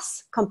for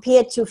us,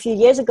 compared to a few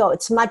years ago,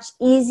 it's much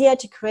easier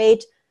to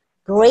create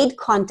great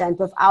content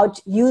without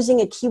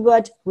using a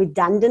keyword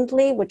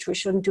redundantly, which we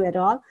shouldn't do at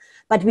all.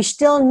 But we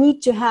still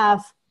need to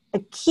have a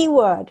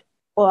keyword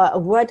or a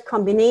word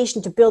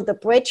combination to build the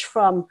bridge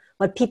from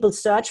what people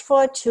search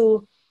for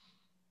to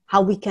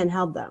how we can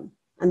help them.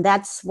 And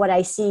that's what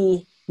I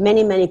see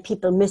many, many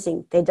people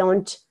missing. They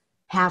don't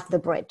have the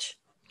bridge.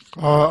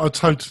 I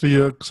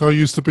totally, so I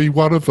used to be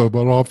one of them,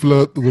 and I've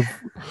learnt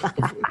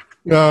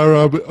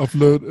I've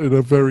learnt in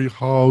a very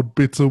hard,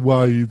 bitter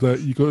way that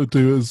you got to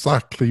do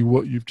exactly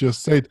what you've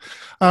just said.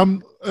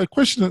 A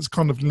question that's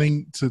kind of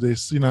linked to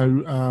this,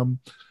 I'm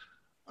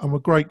a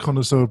great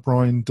connoisseur of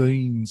Brian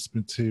Dean's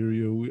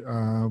material.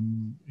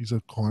 He's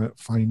a quite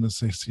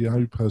famous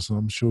SEO person.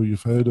 I'm sure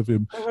you've heard of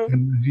him. Mm-hmm.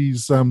 And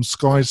his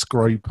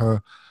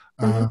skyscraper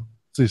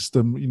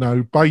system,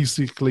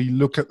 basically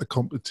look at the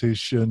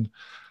competition,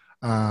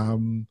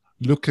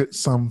 look at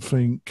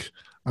something,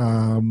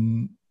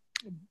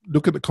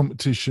 look at the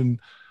competition.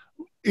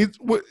 It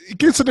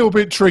gets a little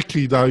bit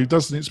tricky though,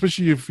 doesn't it?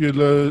 Especially if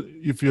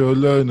you're a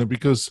learner,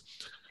 because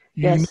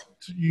you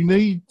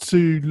need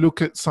to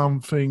look at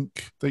something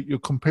that your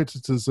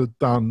competitors have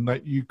done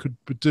that you could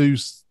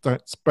produce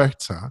that's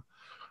better,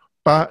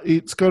 but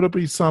it's got to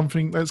be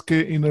something that's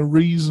getting a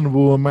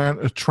reasonable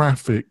amount of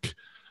traffic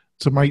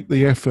to make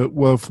the effort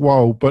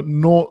worthwhile, but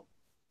not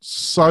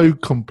so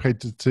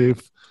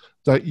competitive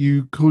that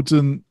you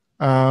couldn't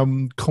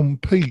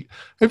compete.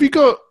 Have you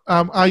got,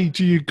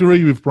 do you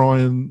agree with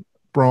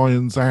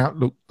Brian's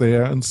outlook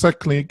there? And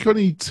secondly, got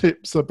any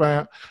tips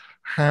about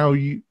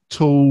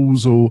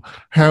tools or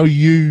how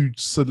you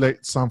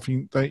select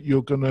something that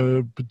you're going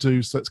to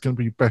produce that's going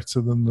to be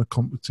better than the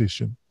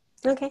competition?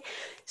 Okay,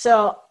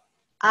 so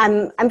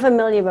I'm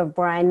familiar with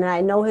Brian, and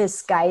I know his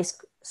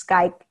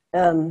skyscraper.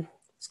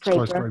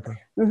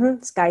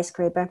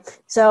 Skyscraper.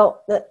 So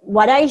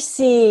what I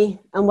see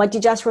and what you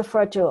just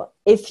referred to,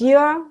 if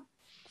you're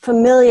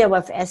familiar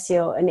with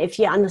SEO and if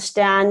you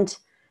understand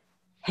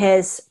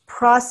his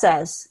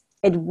process,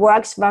 it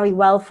works very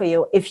well for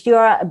you. If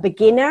you're a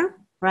beginner,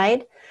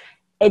 right,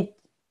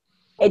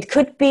 it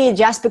could be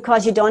just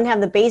because you don't have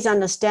the base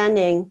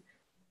understanding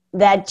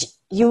that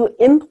you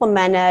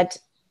implemented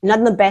not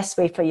in the best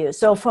way for you.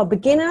 So for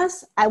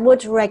beginners, I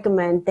would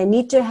recommend they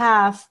need to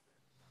have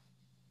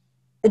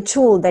a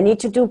tool. They need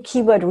to do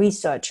keyword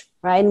research,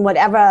 right? And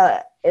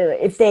whatever,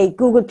 if they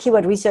Google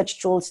keyword research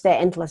tools, they're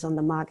endless on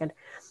the market.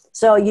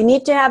 So you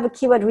need to have a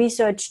keyword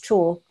research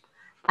tool,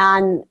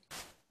 and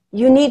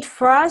you need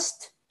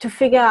first to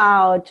figure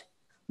out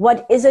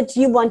what is it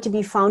you want to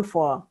be found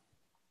for,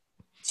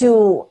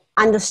 to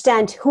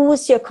understand who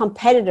is your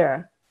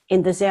competitor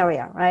in this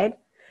area, right?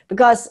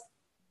 Because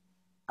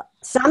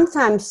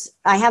sometimes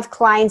I have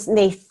clients and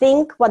they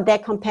think what their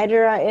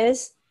competitor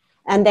is,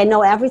 and they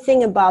know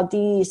everything about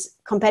these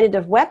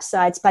competitive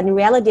websites, but in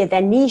reality,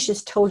 their niche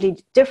is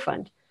totally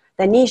different.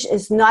 Their niche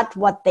is not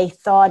what they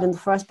thought in the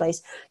first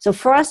place. So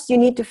first, you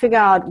need to figure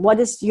out what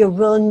is your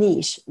real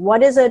niche.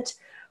 What is it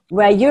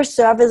where your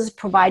services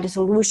provide a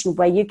solution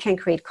where you can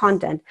create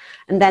content?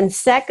 And then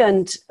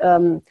second,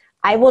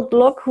 I would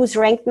look who's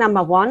ranked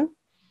number one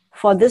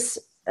for this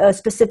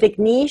specific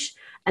niche,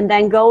 and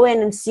then go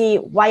in and see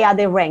why are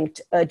they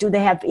ranked. Do they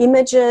have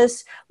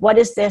images? What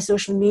is their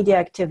social media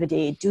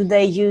activity? Do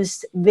they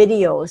use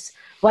videos?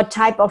 What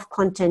type of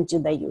content do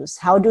they use?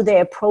 How do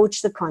they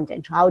approach the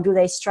content? How do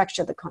they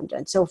structure the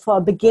content? So for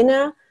a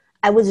beginner,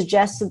 I would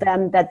suggest to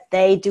them that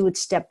they do it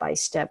step by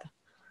step.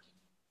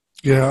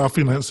 Yeah, I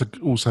think that's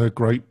also a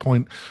great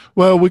point.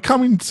 Well, we're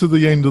coming to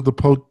the end of the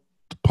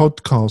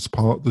podcast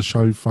part of the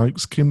show,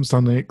 folks. Kim's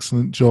done an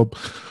excellent job.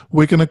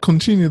 We're going to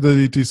continue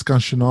the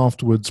discussion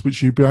afterwards,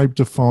 which you'll be able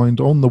to find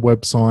on the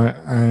website,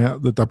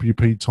 the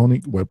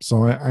WP-Tonic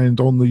website, and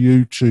on the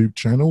YouTube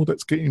channel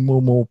that's getting more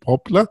and more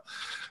popular.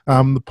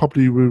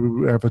 Probably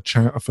we'll have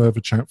a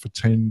further chat for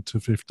 10 to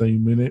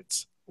 15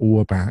 minutes,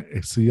 all about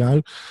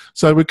SEO.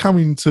 So we're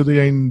coming to the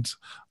end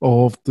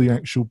of the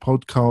actual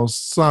podcast.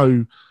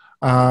 So,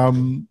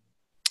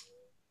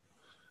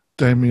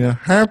 Dagmar,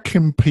 how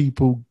can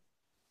people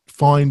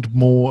find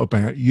more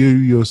about you,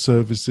 your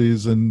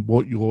services, and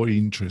what you're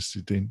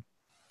interested in?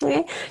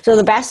 Okay, so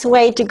the best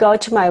way to go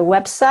to my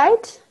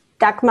website,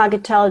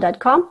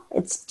 dagmargatell.com.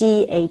 It's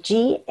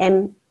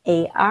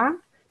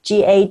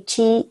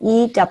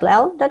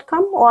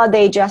DagmarGatell.com, or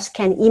they just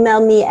can email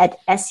me at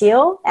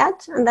SEO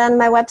and then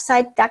my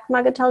website,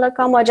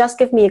 dagmargatell.com, or just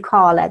give me a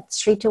call at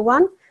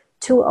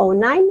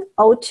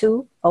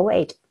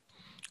 321-209-0208.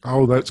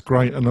 Oh, that's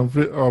great. And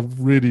I've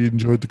really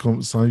enjoyed the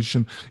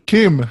conversation.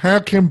 Kim, how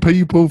can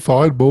people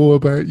find more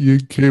about you,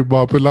 Kim,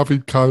 my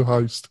beloved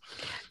co-host?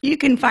 You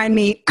can find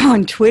me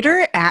on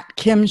Twitter at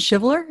Kim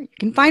Shivler. You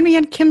can find me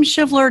at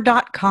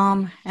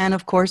kimshivler.com and,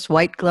 of course,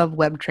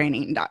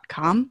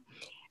 whiteglovewebtraining.com.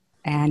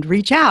 And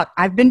reach out.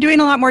 I've been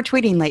doing a lot more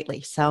tweeting lately,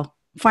 so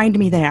find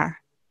me there.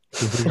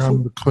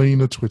 I'm the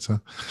queen of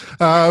Twitter.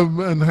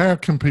 And how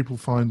can people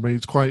find me?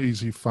 It's quite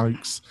easy,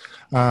 folks.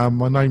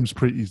 My name's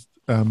pretty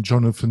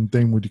Jonathan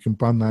Denwood. You can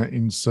run that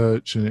in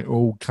search and it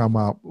all come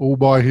up. All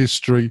my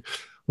history,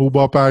 all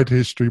my bad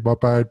history, my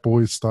bad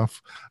boy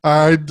stuff.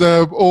 And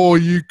or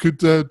you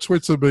could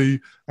Twitter me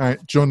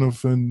at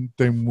Jonathan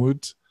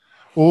Denwood,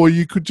 or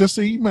you could just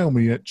email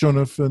me at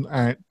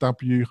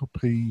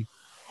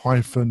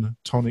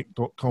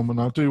jonathan@wp-tonic.com, and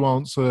I do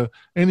answer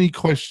any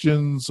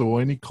questions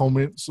or any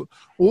comments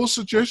or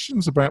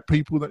suggestions about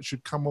people that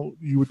should come on,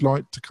 you would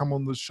like to come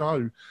on the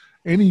show.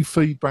 Any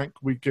feedback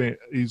we get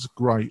is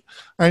great.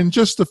 And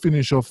just to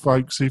finish off,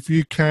 folks, if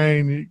you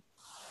can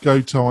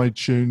go to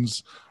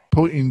iTunes,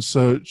 put in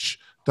search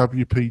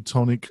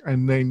WP-Tonic,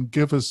 and then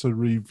give us a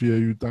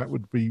review, that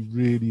would be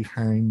really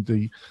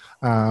handy,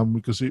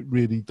 because it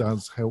really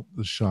does help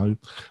the show.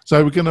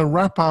 So we're going to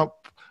wrap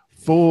up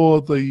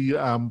for the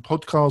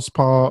podcast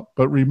part,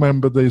 but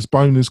remember there's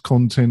bonus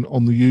content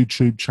on the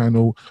YouTube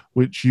channel,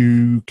 which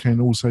you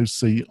can also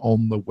see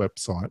on the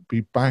website.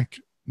 Be back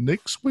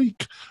next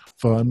week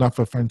for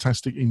another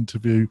fantastic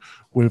interview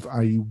with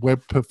a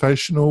web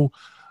professional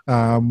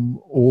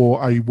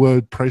or a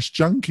WordPress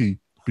junkie.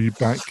 Be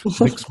back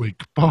next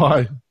week.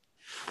 Bye.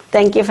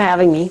 Thank you for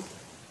having me.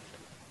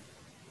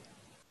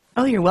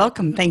 Oh, you're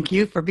welcome. Thank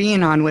you for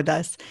being on with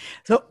us.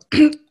 So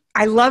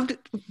I loved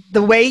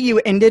the way you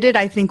ended it.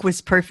 I think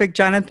was perfect,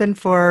 Jonathan,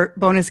 for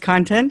bonus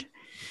content,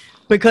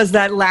 because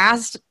that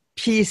last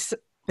piece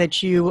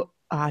that you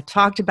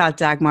talked about,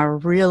 Dagmar,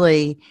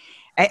 really,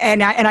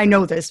 and I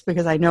know this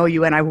because I know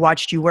you and I've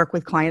watched you work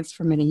with clients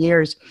for many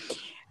years,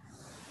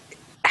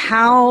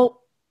 how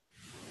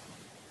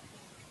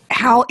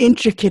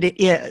intricate it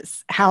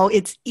is, how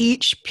it's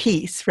each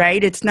piece,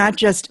 right? It's not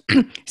just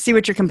see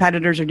what your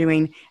competitors are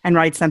doing and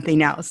write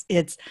something else.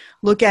 It's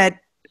look at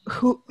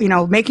who,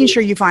 making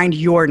sure you find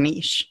your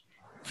niche,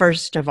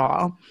 first of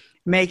all,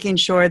 making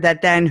sure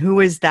that then who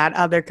is that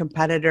other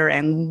competitor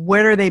and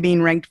what are they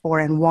being ranked for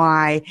and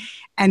why,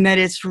 and that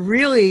it's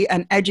really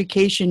an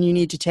education you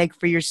need to take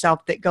for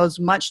yourself that goes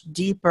much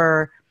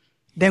deeper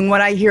than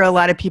what I hear a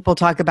lot of people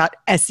talk about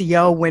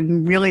SEO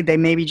when really they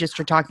maybe just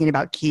are talking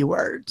about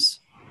keywords.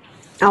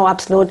 Oh,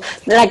 absolutely.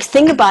 Like,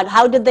 think about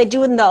how did they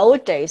do in the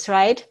old days,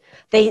 right?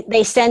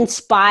 They sent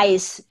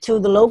spies to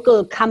the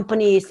local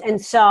companies and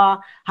saw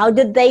how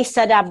did they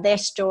set up their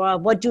store,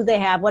 what do they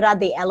have, what are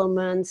the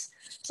elements.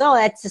 So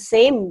that's the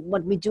same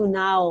what we do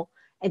now.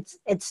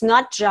 It's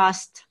not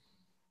just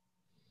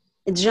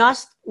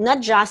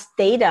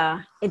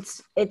data.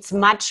 It's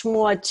much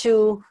more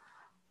to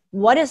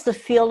what is the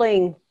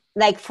feeling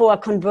like for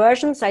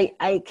conversions.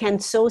 I can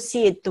so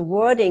see it. The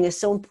wording is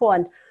so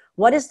important.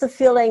 What is the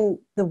feeling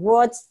the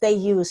words they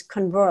use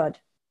convert,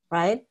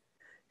 right?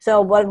 So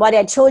what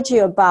I told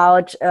you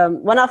about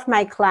one of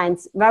my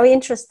clients, very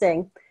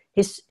interesting.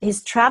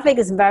 His traffic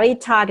is very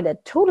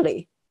targeted,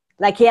 totally.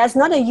 Like he has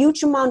not a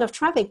huge amount of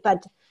traffic,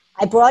 but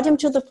I brought him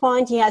to the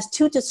point he has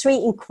 2 to 3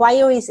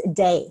 inquiries a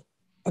day.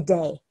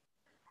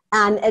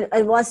 And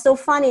it was so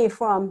funny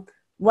from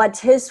what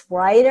his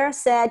writer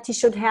said he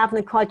should have in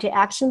a call to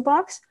action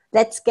box.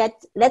 Let's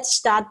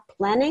start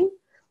planning,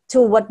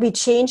 to what we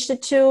changed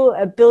it to,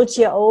 build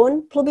your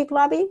own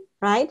blobby,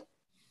 right?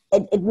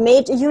 It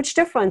made a huge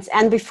difference.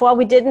 And before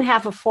we didn't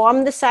have a form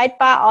in the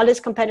sidebar. All his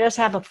competitors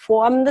have a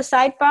form in the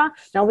sidebar.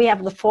 Now we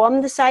have the form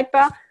in the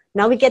sidebar.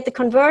 Now we get the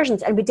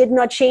conversions, and we did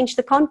not change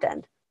the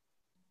content.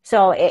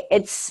 So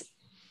it's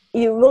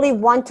you really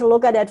want to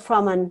look at it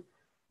from a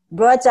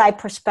bird's eye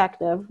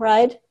perspective,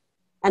 right?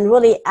 And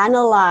really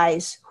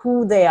analyze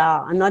who they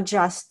are and not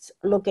just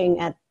looking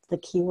at the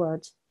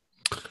keywords.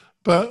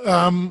 But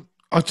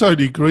I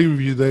totally agree with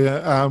you there,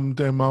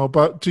 Dagmar.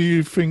 But do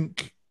you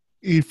think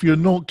if you're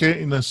not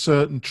getting a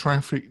certain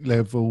traffic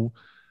level,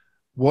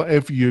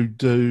 whatever you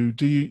do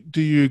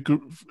you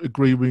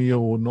agree with me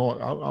or not?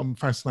 I'm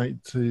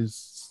fascinated to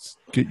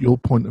get your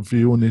point of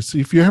view on this.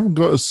 If you haven't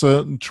got a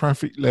certain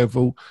traffic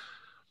level,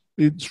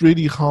 it's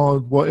really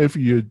hard, whatever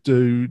you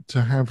do,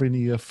 to have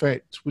any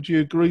effect. Would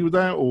you agree with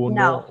that or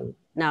not?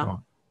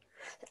 No.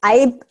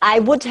 I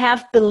would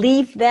have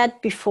believed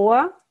that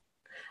before.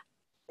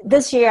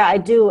 This year I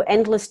do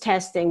endless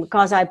testing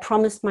because I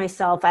promised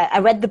myself. I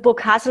read the book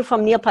Hustle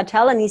from Neil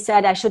Patel, and he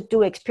said I should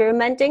do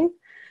experimenting.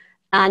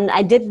 And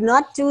I did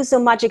not do so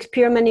much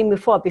experimenting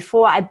before.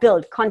 Before I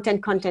built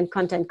content,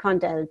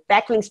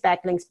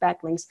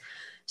 backlinks.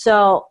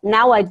 So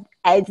now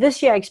I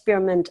this year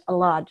experiment a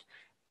lot.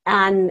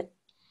 And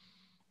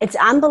it's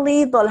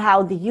unbelievable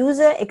how the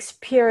user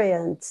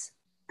experience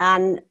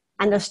and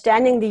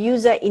understanding the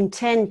user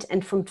intent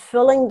and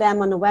fulfilling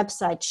them on a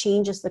website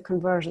changes the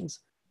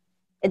conversions.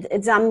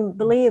 It's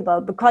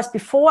unbelievable, because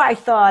before I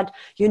thought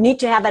you need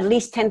to have at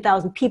least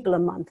 10,000 people a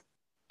month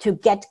to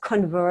get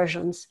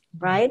conversions,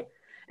 right?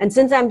 And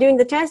since I'm doing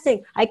the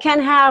testing, I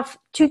can have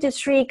 2 to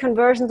 3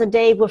 conversions a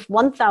day with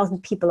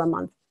 1,000 people a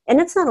month. And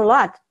it's not a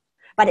lot,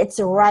 but it's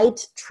the right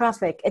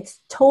traffic.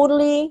 It's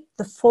totally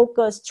the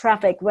focused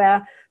traffic,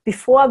 where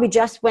before we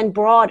just went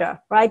broader,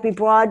 right? We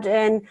brought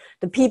in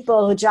the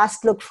people who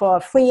just look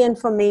for free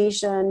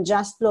information,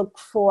 just look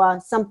for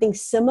something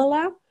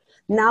similar.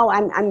 Now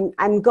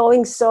I'm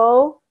going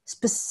so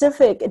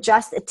specific. It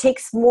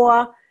takes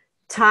more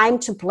time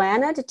to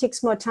plan it. It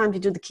takes more time to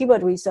do the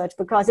keyword research,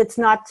 because it's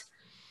not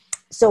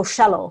so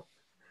shallow.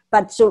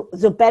 But so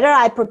the better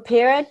I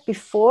prepare it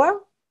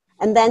before,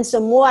 and then the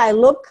more I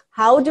look,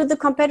 how do the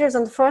competitors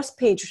on the first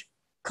page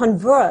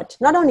convert?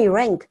 Not only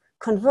rank,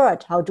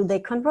 convert. How do they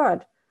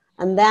convert?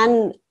 And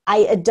then I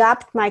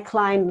adapt my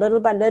client little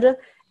by little,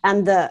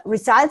 and the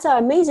results are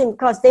amazing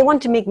because they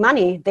want to make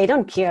money. They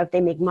don't care if they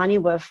make money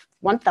with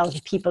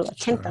 1,000 people or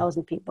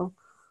 10,000 people.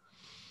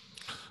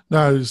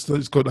 No,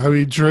 it's got no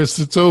interest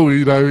at all.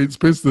 You know, it's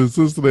business,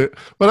 isn't it?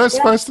 Well, that's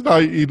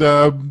fascinating.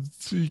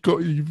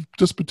 You've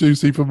just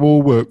produced even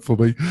more work for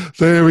me.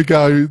 There we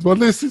go. Well,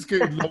 this is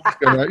getting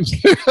longer,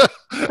 actually.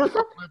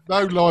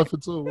 No life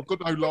at all. I've got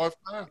no life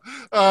now.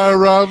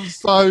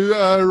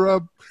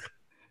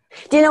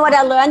 Do you know what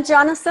I learned,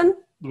 Jonathan?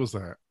 What was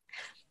that?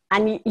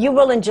 And you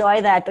will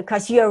enjoy that,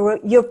 because you're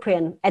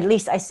European. At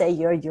least I say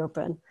you're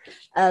European,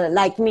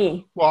 like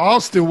me. Well, I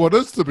still want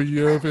us to be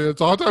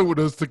Europeans. I don't want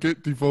us to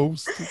get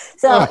divorced.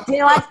 So, do you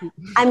know what?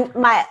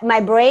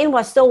 My brain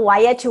was so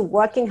wired to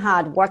working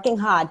hard,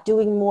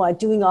 doing more,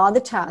 doing all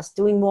the tasks,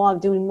 doing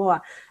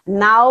more.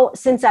 Now,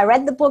 since I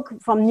read the book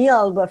from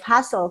Neil with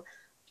Hustle,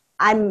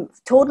 I'm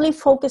totally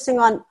focusing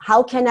on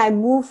how can I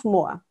move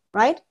more,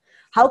 right?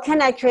 How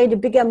can I create a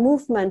bigger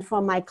movement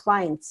for my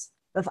clients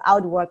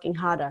without working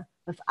harder,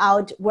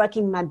 without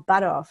working my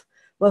butt off,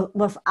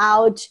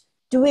 without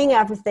doing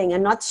everything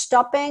and not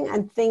stopping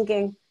and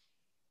thinking,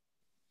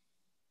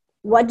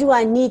 what do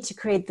I need to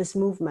create this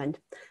movement?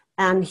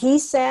 And he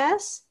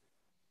says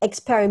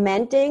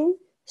experimenting,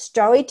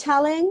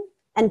 storytelling,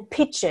 and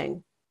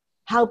pitching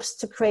helps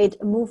to create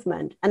a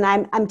movement. And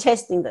I'm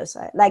testing this.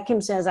 Like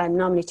Kim says, I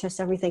normally test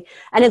everything.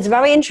 And it's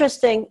very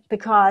interesting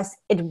because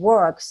it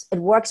works. It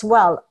works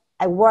well.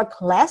 I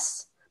work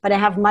less, but I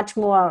have much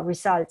more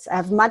results. I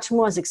have much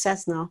more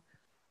success now.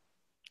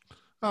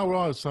 Oh,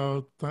 right.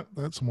 So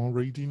that's on my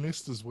reading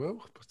list as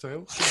well,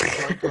 Patel.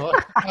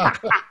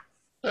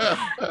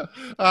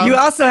 You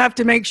also have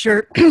to make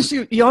sure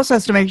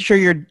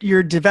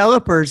your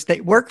developers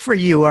that work for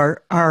you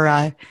are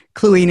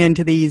cluing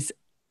into these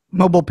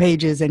mobile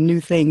pages and new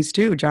things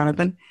too,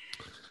 Jonathan.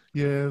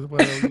 Yeah,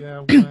 well, yeah,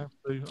 I'm gonna have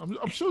to.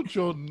 I'm sure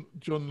John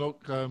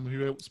Locke,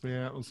 who helps me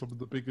out on some of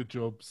the bigger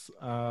jobs,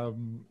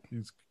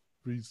 is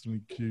reasonably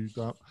queued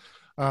up.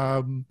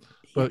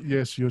 But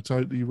yes, you're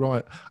totally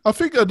right. I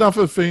think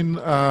another thing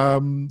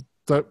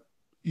that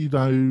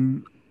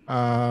I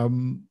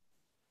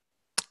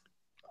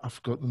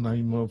forgot the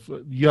name of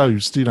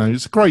Yoast.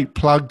 It's a great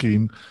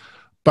plugin,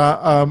 but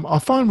I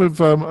find with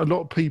a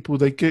lot of people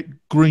they get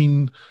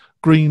green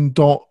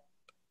dot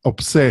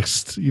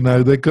obsessed.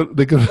 They're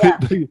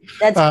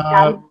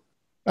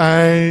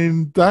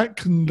and that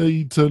can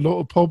lead to a lot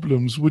of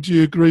problems. Would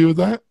you agree with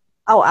that?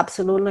 Oh,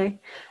 absolutely,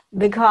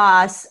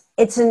 because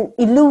it's an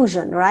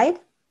illusion, right?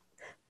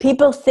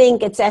 People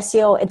think it's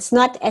SEO. It's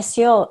not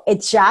SEO.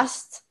 It's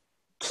just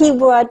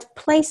keyword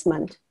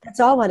placement. That's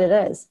all what it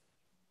is.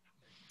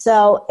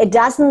 So it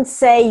doesn't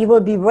say you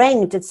will be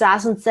ranked. It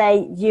doesn't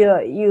say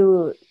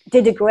you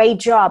did a great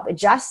job. It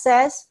just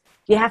says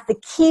you have the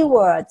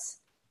keywords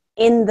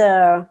in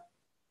the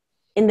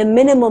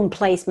minimum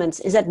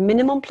placements. Is that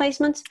minimum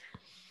placements?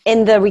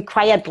 In the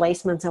required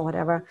placements or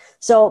whatever.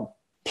 So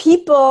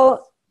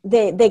people,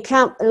 they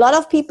come. A lot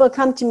of people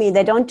come to me.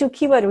 They don't do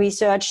keyword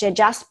research. They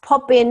just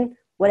pop in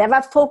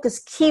whatever focus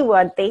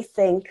keyword they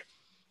think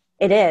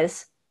it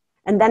is,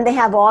 and then they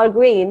have all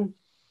green.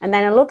 And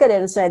then I look at it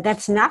and say,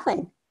 that's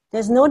nothing.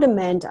 There's no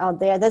demand out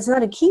there. That's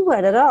not a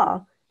keyword at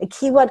all. A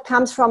keyword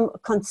comes from a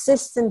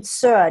consistent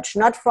search,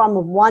 not from a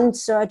one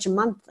search a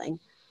month thing.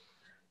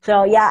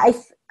 So yeah,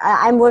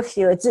 I'm with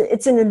you.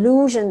 It's an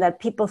illusion that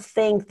people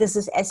think this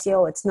is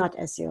SEO. It's not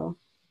SEO.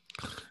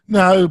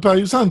 No, but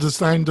it's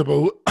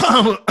understandable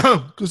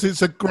because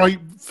it's a great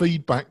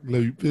feedback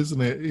loop,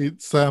 isn't it?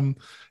 It's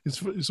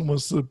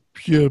almost a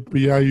pure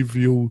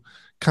behavioural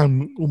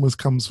almost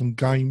comes from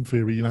game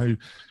theory.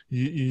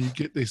 You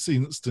get this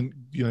instant,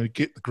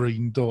 get the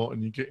green dot,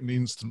 and you get an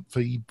instant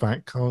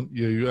feedback, can't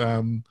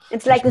you?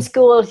 It's like in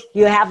school,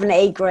 you have an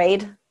A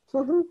grade.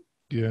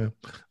 Yeah,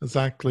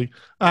 exactly.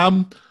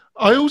 I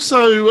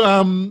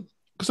also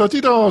because I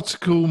did an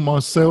article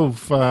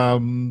myself.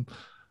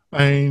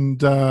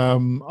 And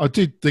I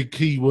did the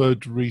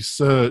keyword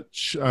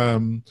research.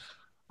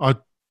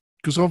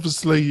 Because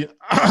obviously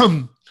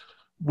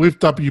with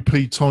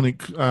WP-Tonic,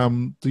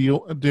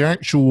 the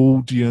actual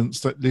audience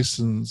that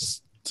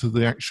listens to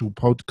the actual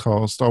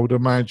podcast, I would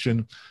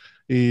imagine,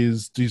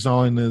 is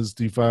designers,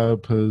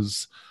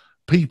 developers,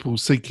 people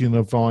seeking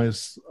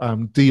advice,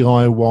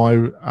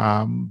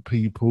 DIY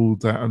people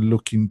that are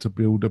looking to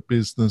build a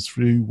business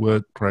through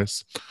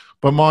WordPress.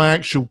 But my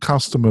actual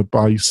customer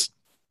base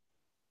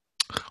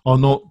are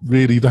not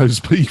really those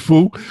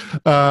people.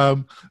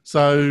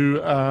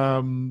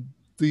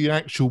 The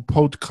actual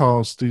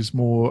podcast is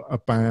more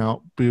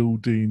about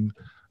building,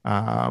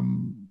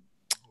 looking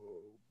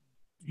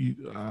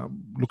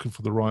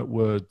for the right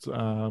word,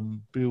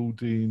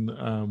 building.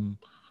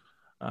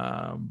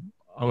 I'm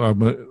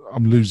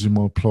losing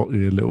my plot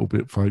here a little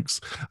bit,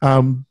 folks.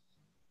 Building.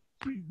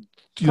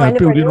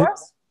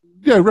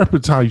 Yeah,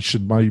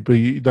 reputation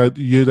maybe that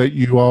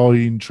you are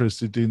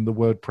interested in the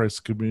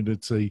WordPress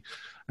community,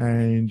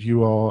 and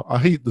you are, I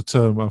hate the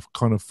term, a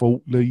kind of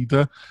thought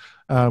leader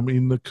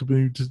in the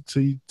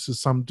community to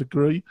some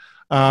degree.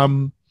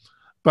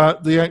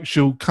 But the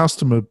actual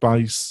customer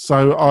base,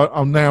 so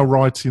I'm now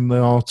writing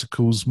the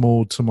articles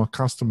more to my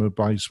customer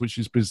base, which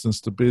is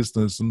business to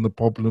business and the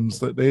problems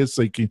that they're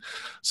seeking.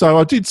 So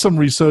I did some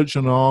research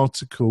on an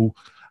article,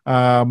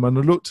 and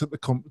I looked at the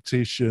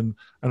competition,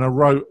 and I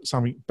wrote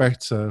something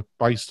better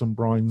based on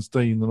Brian's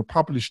Dean, and I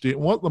published it.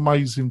 And what the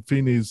amazing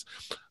thing is,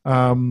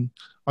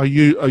 I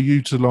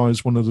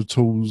utilised one of the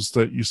tools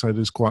that you say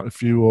there's quite a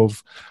few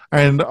of,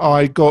 and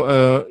I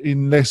got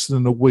in less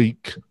than a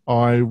week,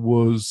 I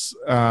was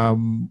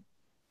in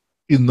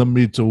the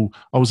middle.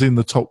 I was in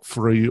the top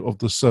 3 of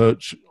the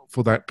search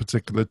for that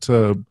particular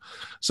term.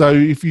 So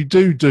if you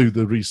do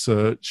the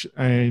research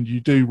and you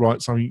do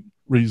write something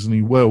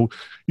reasonably well,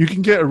 you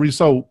can get a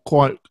result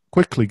quite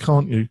quickly,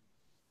 can't you?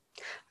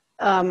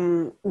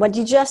 What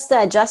you just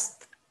said,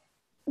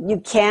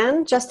 you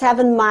can just have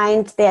in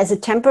mind there's a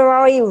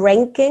temporary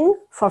ranking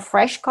for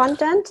fresh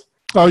content.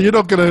 Oh, you're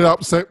not going to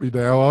upset me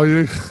now, are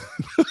you?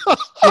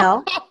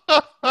 No.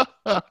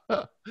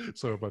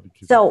 Sorry about the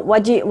kids. So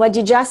what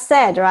you just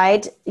said,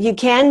 right? You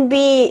can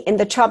be in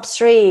the top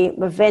 3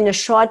 within a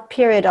short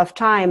period of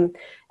time.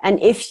 And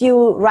if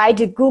you write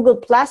a Google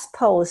Plus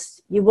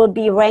post, you will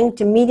be ranked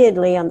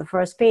immediately on the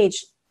first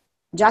page.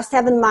 Just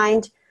have in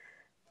mind,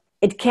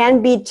 it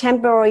can be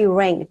temporary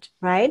ranked,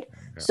 right? Yeah.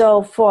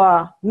 So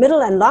for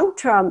middle and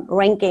long-term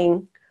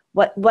ranking,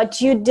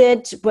 what you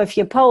did with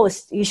your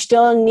post, you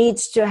still need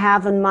to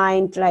have in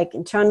mind like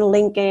internal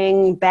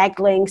linking,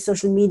 backlinks,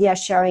 social media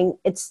sharing.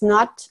 It's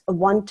not a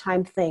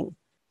one-time thing,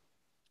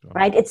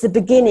 right? It's the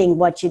beginning,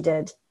 what you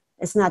did.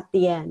 It's not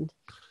the end.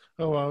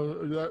 Oh, well,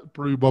 that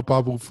blew my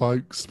bubble,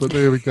 folks, but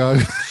there we go.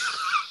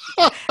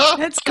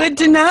 That's good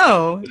to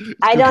know.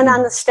 I don't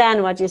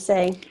understand what you're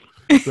saying.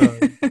 No,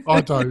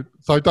 I don't,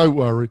 so don't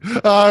worry.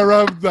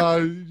 No,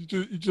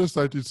 you just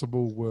added some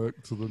more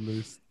work to the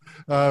list.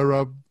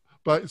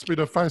 But it's been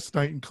a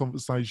fascinating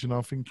conversation.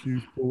 I think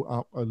you've brought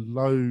up a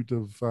load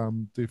of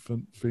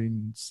different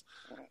things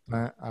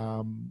that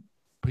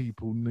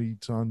people need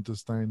to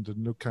understand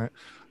and look at.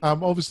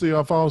 Obviously,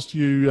 I've asked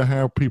you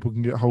how people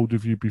can get hold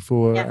of you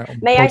before. Yeah.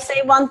 May I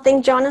say one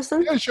thing,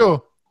 Jonathan? Yeah,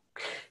 sure.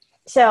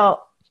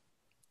 So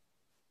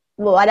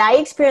what I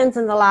experienced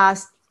in the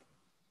last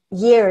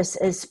years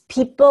is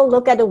people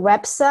look at a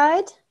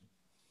website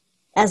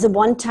as a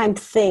one-time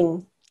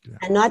thing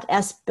and not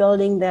as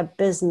building their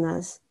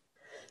business.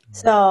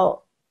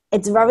 So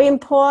it's very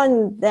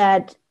important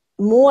that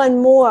more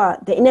and more,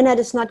 the internet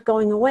is not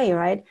going away,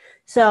 right?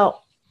 So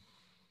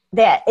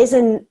there is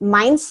a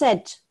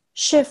mindset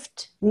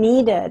shift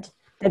needed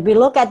that we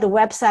look at the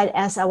website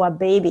as our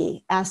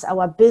baby, as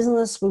our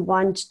business we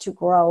want to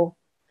grow,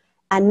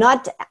 and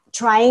not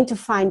trying to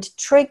find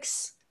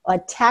tricks or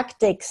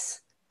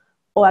tactics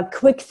or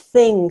quick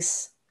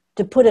things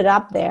to put it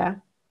up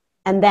there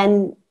and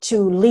then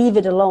to leave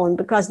it alone,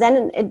 because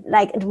then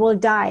it will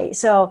die.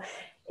 So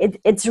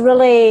it's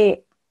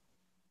really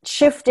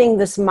shifting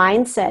this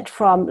mindset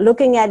from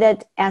looking at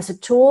it as a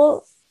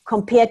tool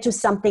compared to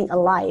something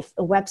alive.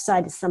 A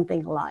website is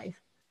something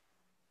alive.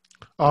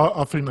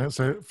 I think that's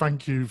it.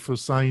 Thank you for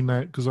saying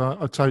that, because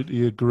I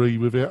totally agree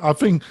with it. I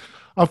think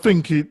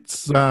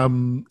it's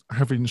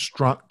having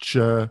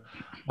structure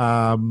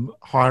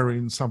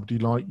hiring somebody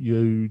like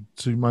you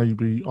to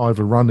maybe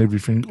either run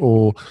everything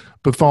or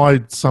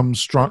provide some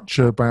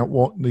structure about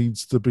what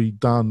needs to be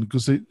done,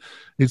 because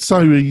it's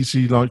so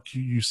easy, like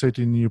you said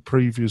in your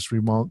previous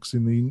remarks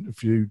in the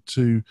interview,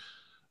 to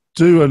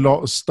do a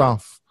lot of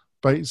stuff,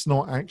 but it's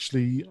not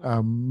actually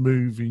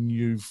moving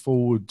you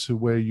forward to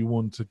where you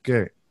want to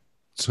get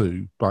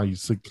to,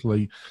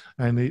 basically.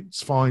 And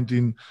it's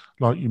finding,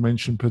 like you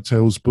mentioned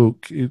Patel's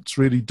book, it's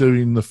really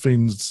doing the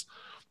things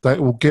that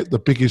will get the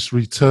biggest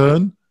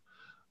return,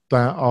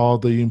 that are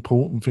the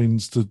important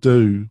things to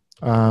do.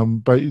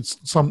 But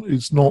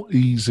it's not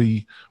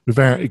easy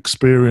without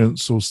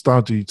experience or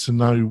study to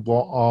know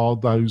what are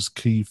those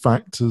key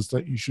factors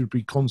that you should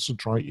be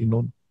concentrating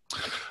on.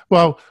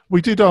 Well,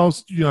 we did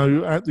ask,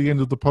 at the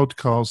end of the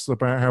podcast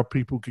about how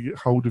people could get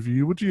hold of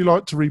you. Would you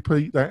like to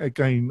repeat that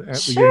again at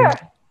the end?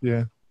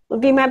 Yeah. It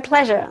would be my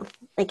pleasure.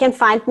 They can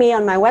find me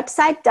on my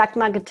website,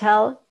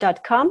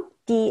 dagmargatell.com,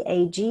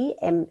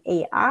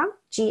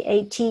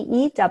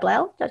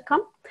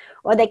 DagmarGatell.com,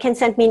 or they can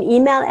send me an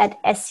email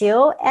at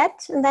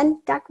seo@ and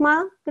then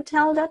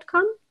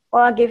dagmargatell.com,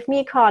 or give me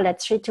a call at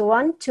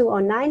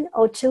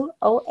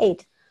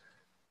 321-209-0208.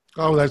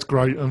 Oh, that's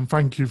great. And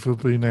thank you for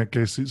being our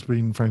guest. It's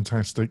been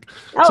fantastic.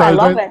 Oh, I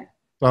love it.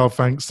 Oh,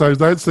 thanks. So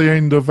that's the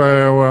end of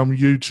our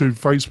YouTube,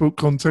 Facebook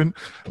content.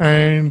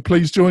 And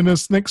please join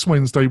us next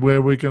Wednesday,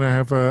 where we're going to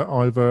have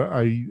either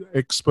a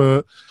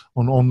expert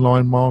on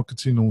online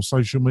marketing or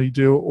social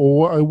media,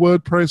 or a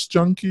WordPress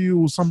junkie,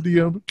 or somebody,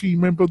 a key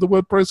member of the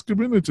WordPress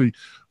community,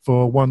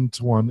 for a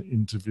one-to-one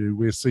interview.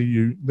 We'll see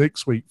you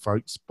next week,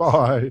 folks.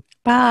 Bye.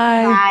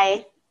 Bye.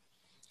 Bye.